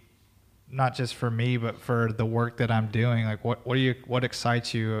opportunity, not just for me, but for the work that I'm doing. Like, what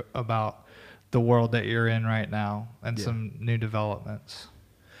excites you about the world that you're in right now, and some new developments?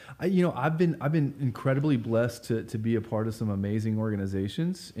 You know, I've been incredibly blessed to be a part of some amazing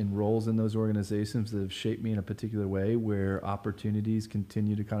organizations and roles in those organizations that have shaped me in a particular way, where opportunities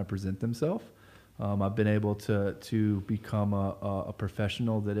continue to kind of present themselves. I've been able to become a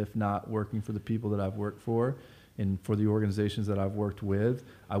professional that, if not working for the people that I've worked for and for the organizations that I've worked with,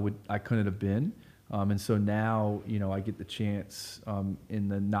 I couldn't have been. And so now, you know, I get the chance in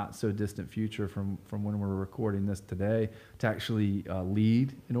the not so distant future from when we're recording this today to actually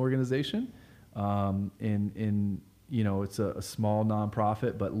lead an organization. And you know, it's a small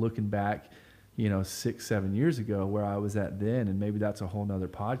nonprofit, but looking back, you know, 6-7 years ago where I was at then, and maybe that's a whole nother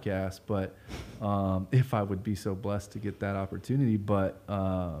podcast, but if I would be so blessed to get that opportunity, but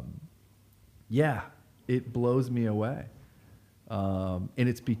Yeah, it blows me away. And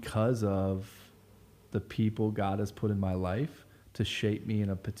it's because of the people God has put in my life to shape me in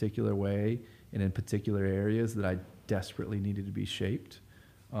a particular way and in particular areas that I desperately needed to be shaped.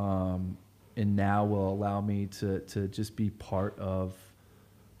 And now will allow me to just be part of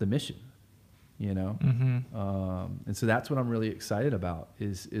the mission, you know? And so that's what I'm really excited about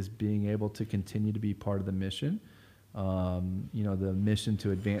is being able to continue to be part of the mission. You know, the mission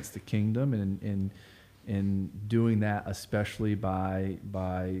to advance the kingdom and doing that, especially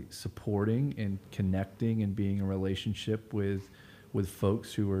by supporting and connecting and being in a relationship with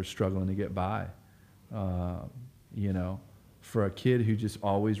folks who are struggling to get by. You know, for a kid who just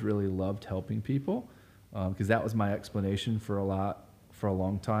always really loved helping people, because that was my explanation for a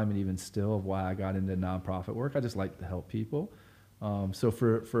long time, and even still of why I got into nonprofit work. I just like to help people. So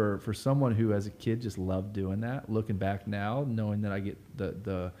for someone who as a kid just loved doing that, looking back now, knowing that I get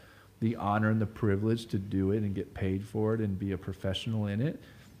the honor and the privilege to do it and get paid for it and be a professional in it,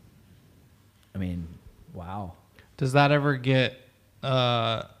 I mean, wow. Does that ever get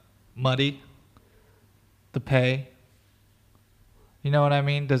muddy? The pay? You know what I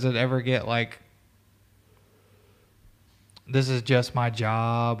mean? Does it ever get like, this is just my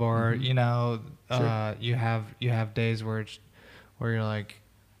job, or you know, sure. you have days where you're like,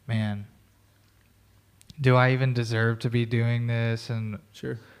 man, do I even deserve to be doing this? And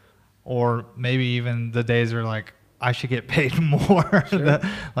sure. Or maybe even the days are like, I should get paid more. Sure.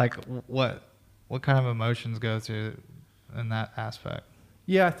 Like what kind of emotions go through in that aspect?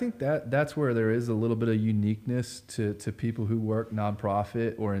 Yeah, I think that's where there is a little bit of uniqueness to people who work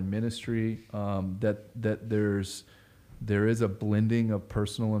nonprofit or in ministry, that there is a blending of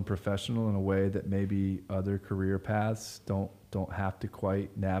personal and professional in a way that maybe other career paths don't have to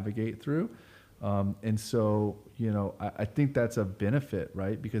quite navigate through. And so, you know, I think that's a benefit,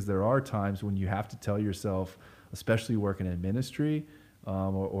 right? Because there are times when you have to tell yourself, especially working in ministry,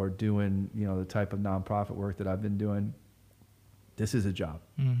 or doing, you know, the type of nonprofit work that I've been doing, this is a job,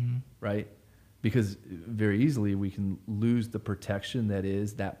 right? Because very easily we can lose the protection that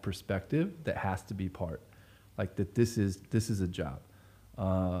is that perspective that has to be part, like that this is a job.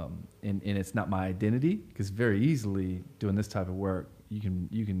 And it's not my identity, because very easily doing this type of work, you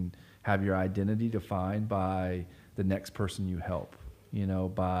can have your identity defined by the next person you help, you know,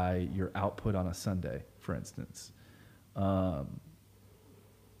 by your output on a Sunday, for instance. That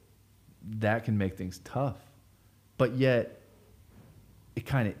can make things tough, but yet it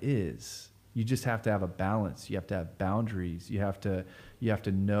kind of is. You just have to have a balance. You have to have boundaries. You have to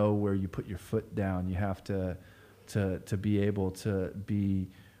know where you put your foot down. You have to be able to be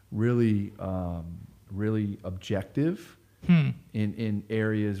really, really objective in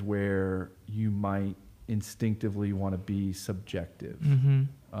areas where you might instinctively want to be subjective.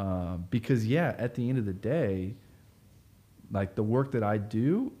 Because at the end of the day, like the work that I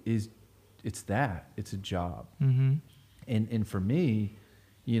do it's a job. And for me,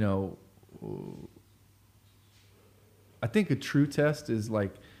 you know, I think a true test is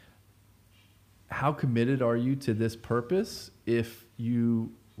like, how committed are you to this purpose? If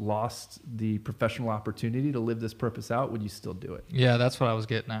you lost the professional opportunity to live this purpose out, would you still do it? Yeah, that's what I was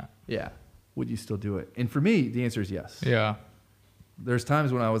getting at. Yeah. Would you still do it? And for me, the answer is yes. Yeah. There's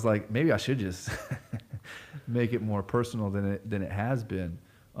times when I was like, maybe I should just make it more personal than it has been.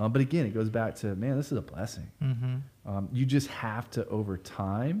 But again, it goes back to, man, this is a blessing. You just have to, over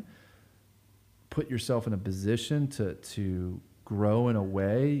time, put yourself in a position to grow in a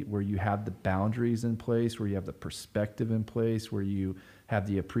way where you have the boundaries in place, where you have the perspective in place, where you have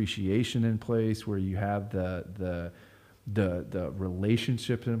the appreciation in place, where you have the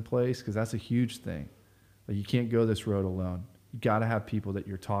relationship in place, because that's a huge thing. Like, you can't go this road alone. You got to have people that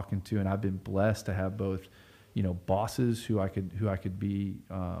you're talking to, and I've been blessed to have both, you know, bosses who I could be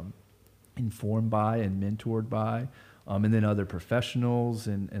informed by and mentored by, and then other professionals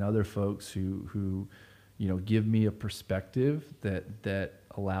and other folks who you know, give me a perspective that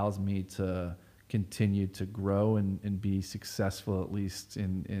allows me to continue to grow and be successful, at least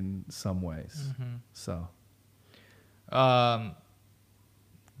in some ways. So,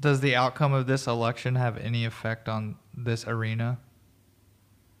 does the outcome of this election have any effect on this arena,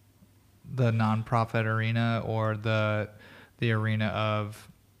 the nonprofit arena, or the arena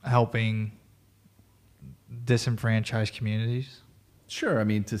of helping disenfranchised communities? Sure. I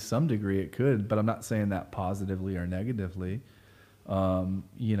mean, to some degree it could, but I'm not saying that positively or negatively.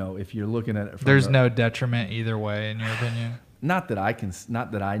 You know, if you're looking at it from there's no detriment either way, in your opinion? Not that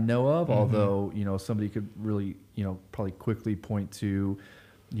I know of, although, you know, somebody could really, you know, probably quickly point to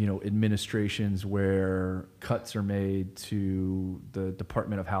administrations where cuts are made to the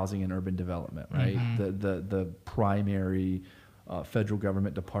Department of Housing and Urban Development, right? The primary federal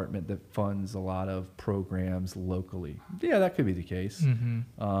government department that funds a lot of programs locally. Yeah, that could be the case.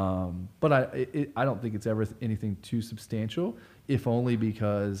 But I don't think it's ever anything too substantial, if only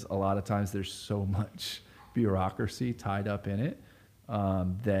because a lot of times there's so much bureaucracy tied up in it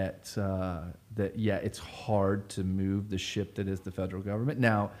that it's hard to move the ship that is the federal government.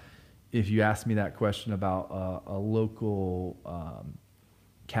 Now, if you ask me that question about a local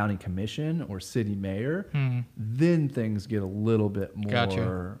county commission or city mayor, then things get a little bit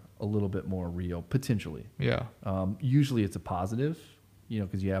more real potentially. Yeah. Usually it's a positive,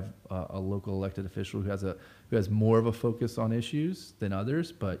 because you have a local elected official who has more of a focus on issues than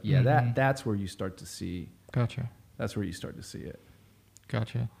others. But yeah, that's where you start to see. Gotcha. That's where you start to see it.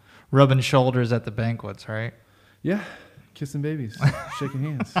 Gotcha. Rubbing shoulders at the banquets, right? Yeah. Kissing babies, shaking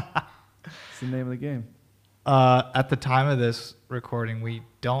hands. It's the name of the game. At the time of this recording, we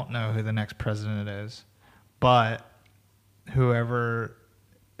don't know who the next president is, but whoever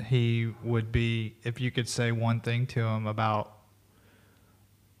he would be, if you could say one thing to him about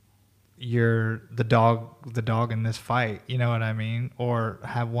the dog in this fight, you know what I mean? Or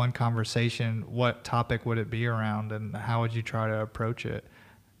have one conversation, what topic would it be around and how would you try to approach it?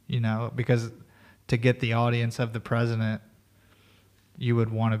 Because to get the audience of the president, you would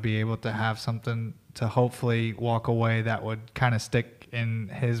want to be able to have something to hopefully walk away that would kind of stick in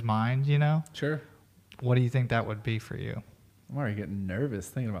his mind, Sure. What do you think that would be for you? I'm already getting nervous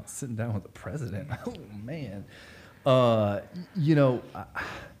thinking about sitting down with the president. Oh, man.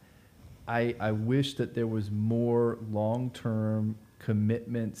 I wish that there was more long-term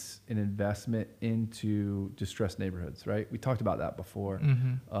commitments and investment into distressed neighborhoods, right? We talked about that before.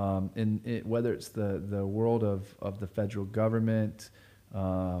 Whether it's the world of the federal government,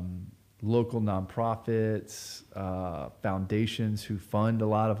 local nonprofits, foundations who fund a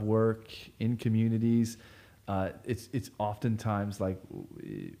lot of work in communities, it's oftentimes like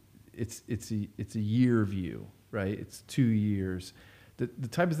it's a year view, right? It's 2 years. The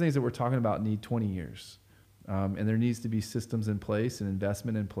type of things that we're talking about need 20 years. And there needs to be systems in place and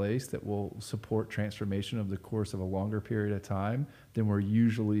investment in place that will support transformation over the course of a longer period of time than we're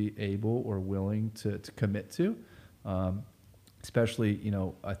usually able or willing to commit to. Especially,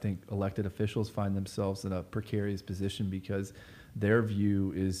 I think elected officials find themselves in a precarious position because their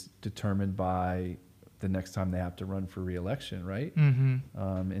view is determined by the next time they have to run for re-election, right?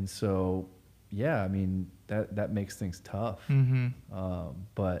 And so, yeah, I mean, that makes things tough.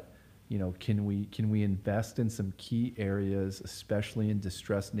 But can we invest in some key areas, especially in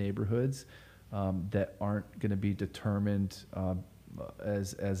distressed neighborhoods, that aren't going to be determined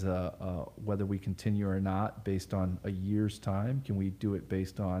as whether we continue or not based on a year's time? Can we do it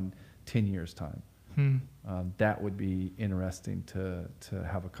based on 10 years' time? That would be interesting to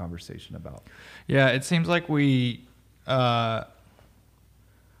have a conversation about. Yeah, it seems like we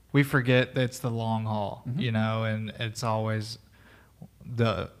forget that it's the long haul, and it's always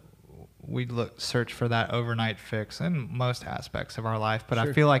we search for that overnight fix in most aspects of our life. But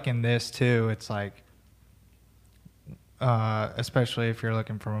I feel like in this too, it's like, especially if you're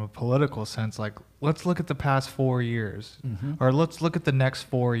looking from a political sense, like let's look at the past 4 years or let's look at the next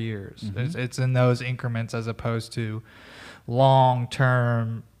 4 years. It's in those increments as opposed to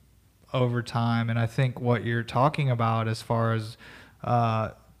long-term over time. And I think what you're talking about as far as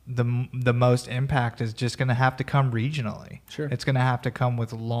the most impact is just going to have to come regionally. Sure. It's going to have to come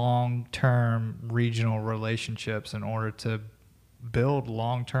with long-term regional relationships in order to build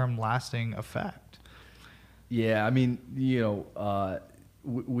long-term lasting effect. Yeah, I mean, we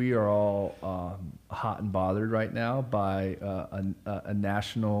are all hot and bothered right now by a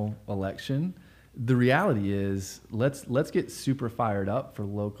national election. The reality is, let's get super fired up for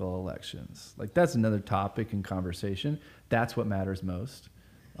local elections. Like that's another topic in conversation. That's what matters most.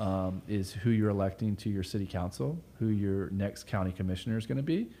 Is who you're electing to your city council, who your next county commissioner is going to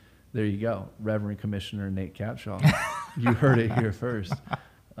be. There you go, Reverend Commissioner Nate Capshaw. You heard it here first.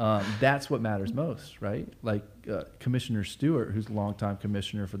 That's what matters most, right? Like Commissioner Stewart, who's a longtime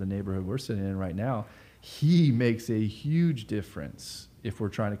commissioner for the neighborhood we're sitting in right now, he makes a huge difference if we're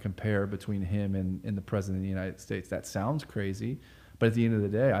trying to compare between him and the President of the United States. That sounds crazy, but at the end of the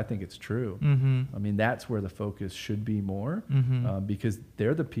day, I think it's true. I mean, that's where the focus should be more because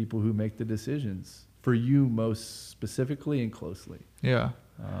they're the people who make the decisions for you most specifically and closely. Yeah.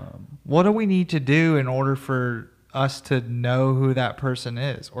 What do we need to do in order for us to know who that person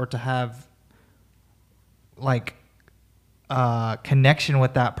is or to have like connection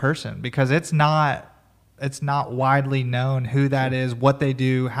with that person? Because it's not it's not widely known who that is, what they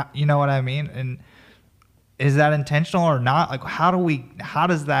do, how, you know what I mean? And is that intentional or not? Like, how do we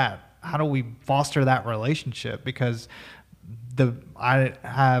foster that relationship? Because I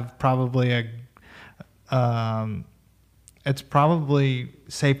have probably it's probably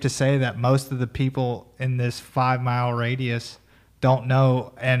safe to say that most of the people in this 5-mile radius don't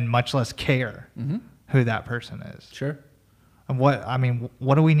know and much less care who that person is. Sure. And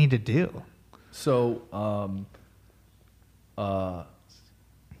what do we need to do? So,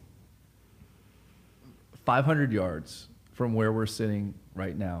 500 yards from where we're sitting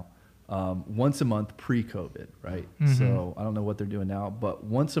right now, once a month pre-COVID, right? Mm-hmm. So I don't know what they're doing now, but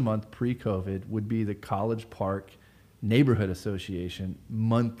once a month pre-COVID would be the College Park Neighborhood Association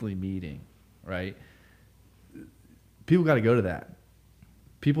monthly meeting, right? People got to go to that.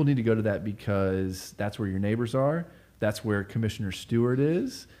 People need to go to that because that's where your neighbors are. That's where Commissioner Stewart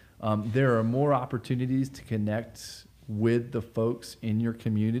is. There are more opportunities to connect with the folks in your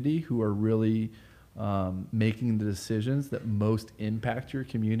community who are really making the decisions that most impact your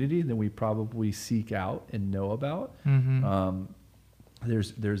community than we probably seek out and know about. Mm-hmm.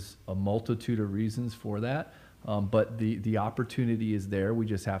 There's a multitude of reasons for that, but the opportunity is there. We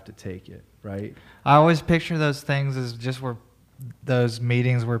just have to take it, right? I always picture those things as just those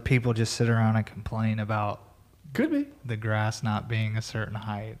meetings where people just sit around and complain about Could be the grass not being a certain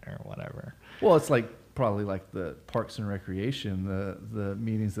height or whatever. Well, it's probably like the Parks and Recreation, the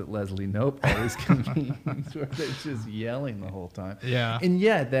meetings that Leslie Knope always convenes, where they're just yelling the whole time. Yeah. And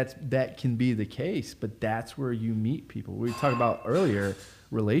yeah, that can be the case, but that's where you meet people. We talked about earlier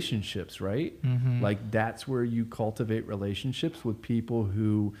relationships, right? Mm-hmm. Like that's where you cultivate relationships with people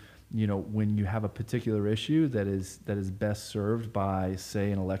who, when you have a particular issue that is best served by,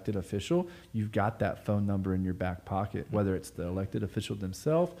 say, an elected official, you've got that phone number in your back pocket, whether it's the elected official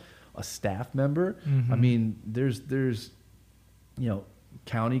themselves, a staff member. Mm-hmm. I mean, there's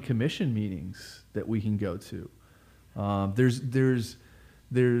county commission meetings that we can go to.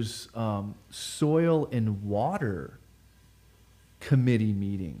 There's soil and water committee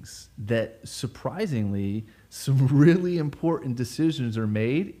meetings that surprisingly some really important decisions are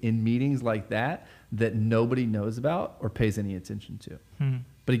made in meetings like that nobody knows about or pays any attention to.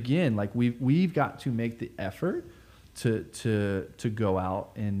 But again, like we've got to make the effort to go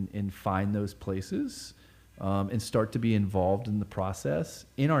out and find those places and start to be involved in the process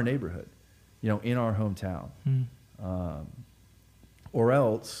in our neighborhood, in our hometown. Or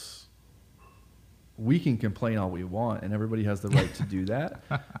else we can complain all we want and everybody has the right to do that.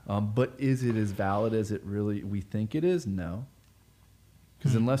 But is it as valid as it really we think it is? No.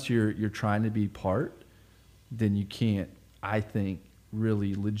 Because unless you're trying to be part, then you can't, I think,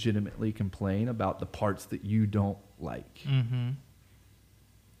 really legitimately complain about the parts that you don't like. Mm-hmm.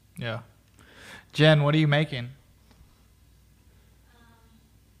 Yeah. Jen, what are you making?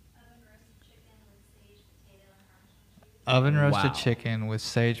 Oven roasted chicken with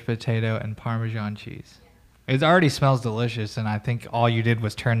sage potato and Parmesan cheese. Yeah. It already smells delicious, and I think all you did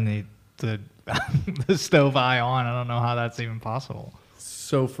was turn the the stove eye on. I don't know how that's even possible.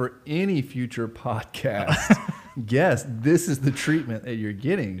 So for any future podcast, yes, this is the treatment that you're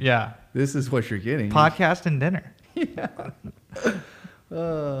getting. Yeah. This is what you're getting. Podcast and dinner. Yeah.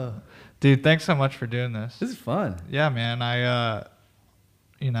 Dude, thanks so much for doing this. This is fun. Yeah, man.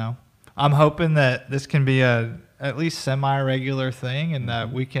 I'm hoping that this can be a at least semi-regular thing and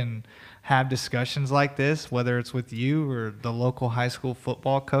that we can have discussions like this, whether it's with you or the local high school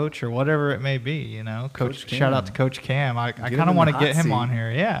football coach or whatever it may be, Coach shout out to Coach Cam. I kind of want to get him on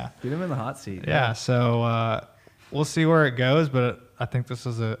here. Yeah. Get him in the hot seat. Yeah. So we'll see where it goes, but I think this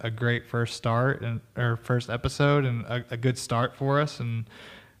is a great first start or first episode and a good start for us and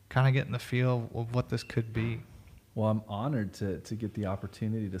kind of getting the feel of what this could be. Well, I'm honored to get the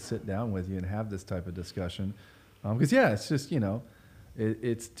opportunity to sit down with you and have this type of discussion. Because, it's just,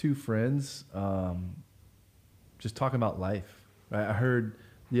 it's two friends just talking about life. Right? I heard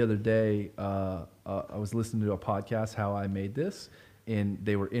the other day, I was listening to a podcast, How I Made This, and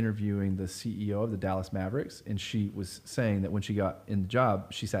they were interviewing the CEO of the Dallas Mavericks, and she was saying that when she got in the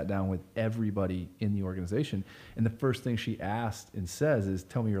job, she sat down with everybody in the organization, and the first thing she asked and says is,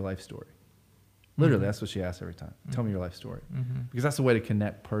 tell me your life story. Literally, that's what she asks every time. Tell me your life story. Because that's the way to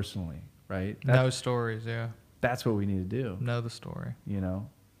connect personally, right? Know stories, yeah. That's what we need to do. Know the story.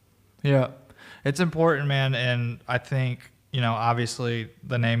 Yeah. It's important, man. And I think, obviously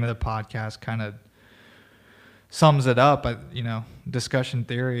the name of the podcast kind of sums it up. Discussion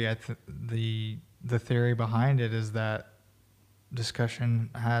theory, the theory behind it is that discussion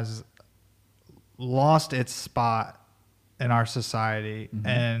has lost its spot in our society.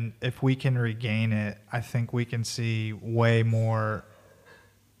 And if we can regain it, I think we can see way more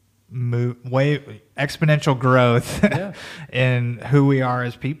way exponential growth in who we are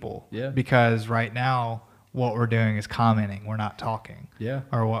as people. Because right now what we're doing is commenting, we're not talking.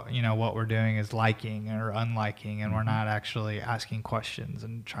 Or what we're doing is liking or unliking, and we're not actually asking questions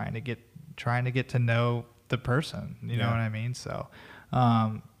and trying to get to know the person. You know what I mean? So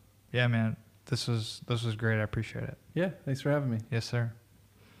yeah, man, this was great. I appreciate it. Yeah, thanks for having me. Yes, sir.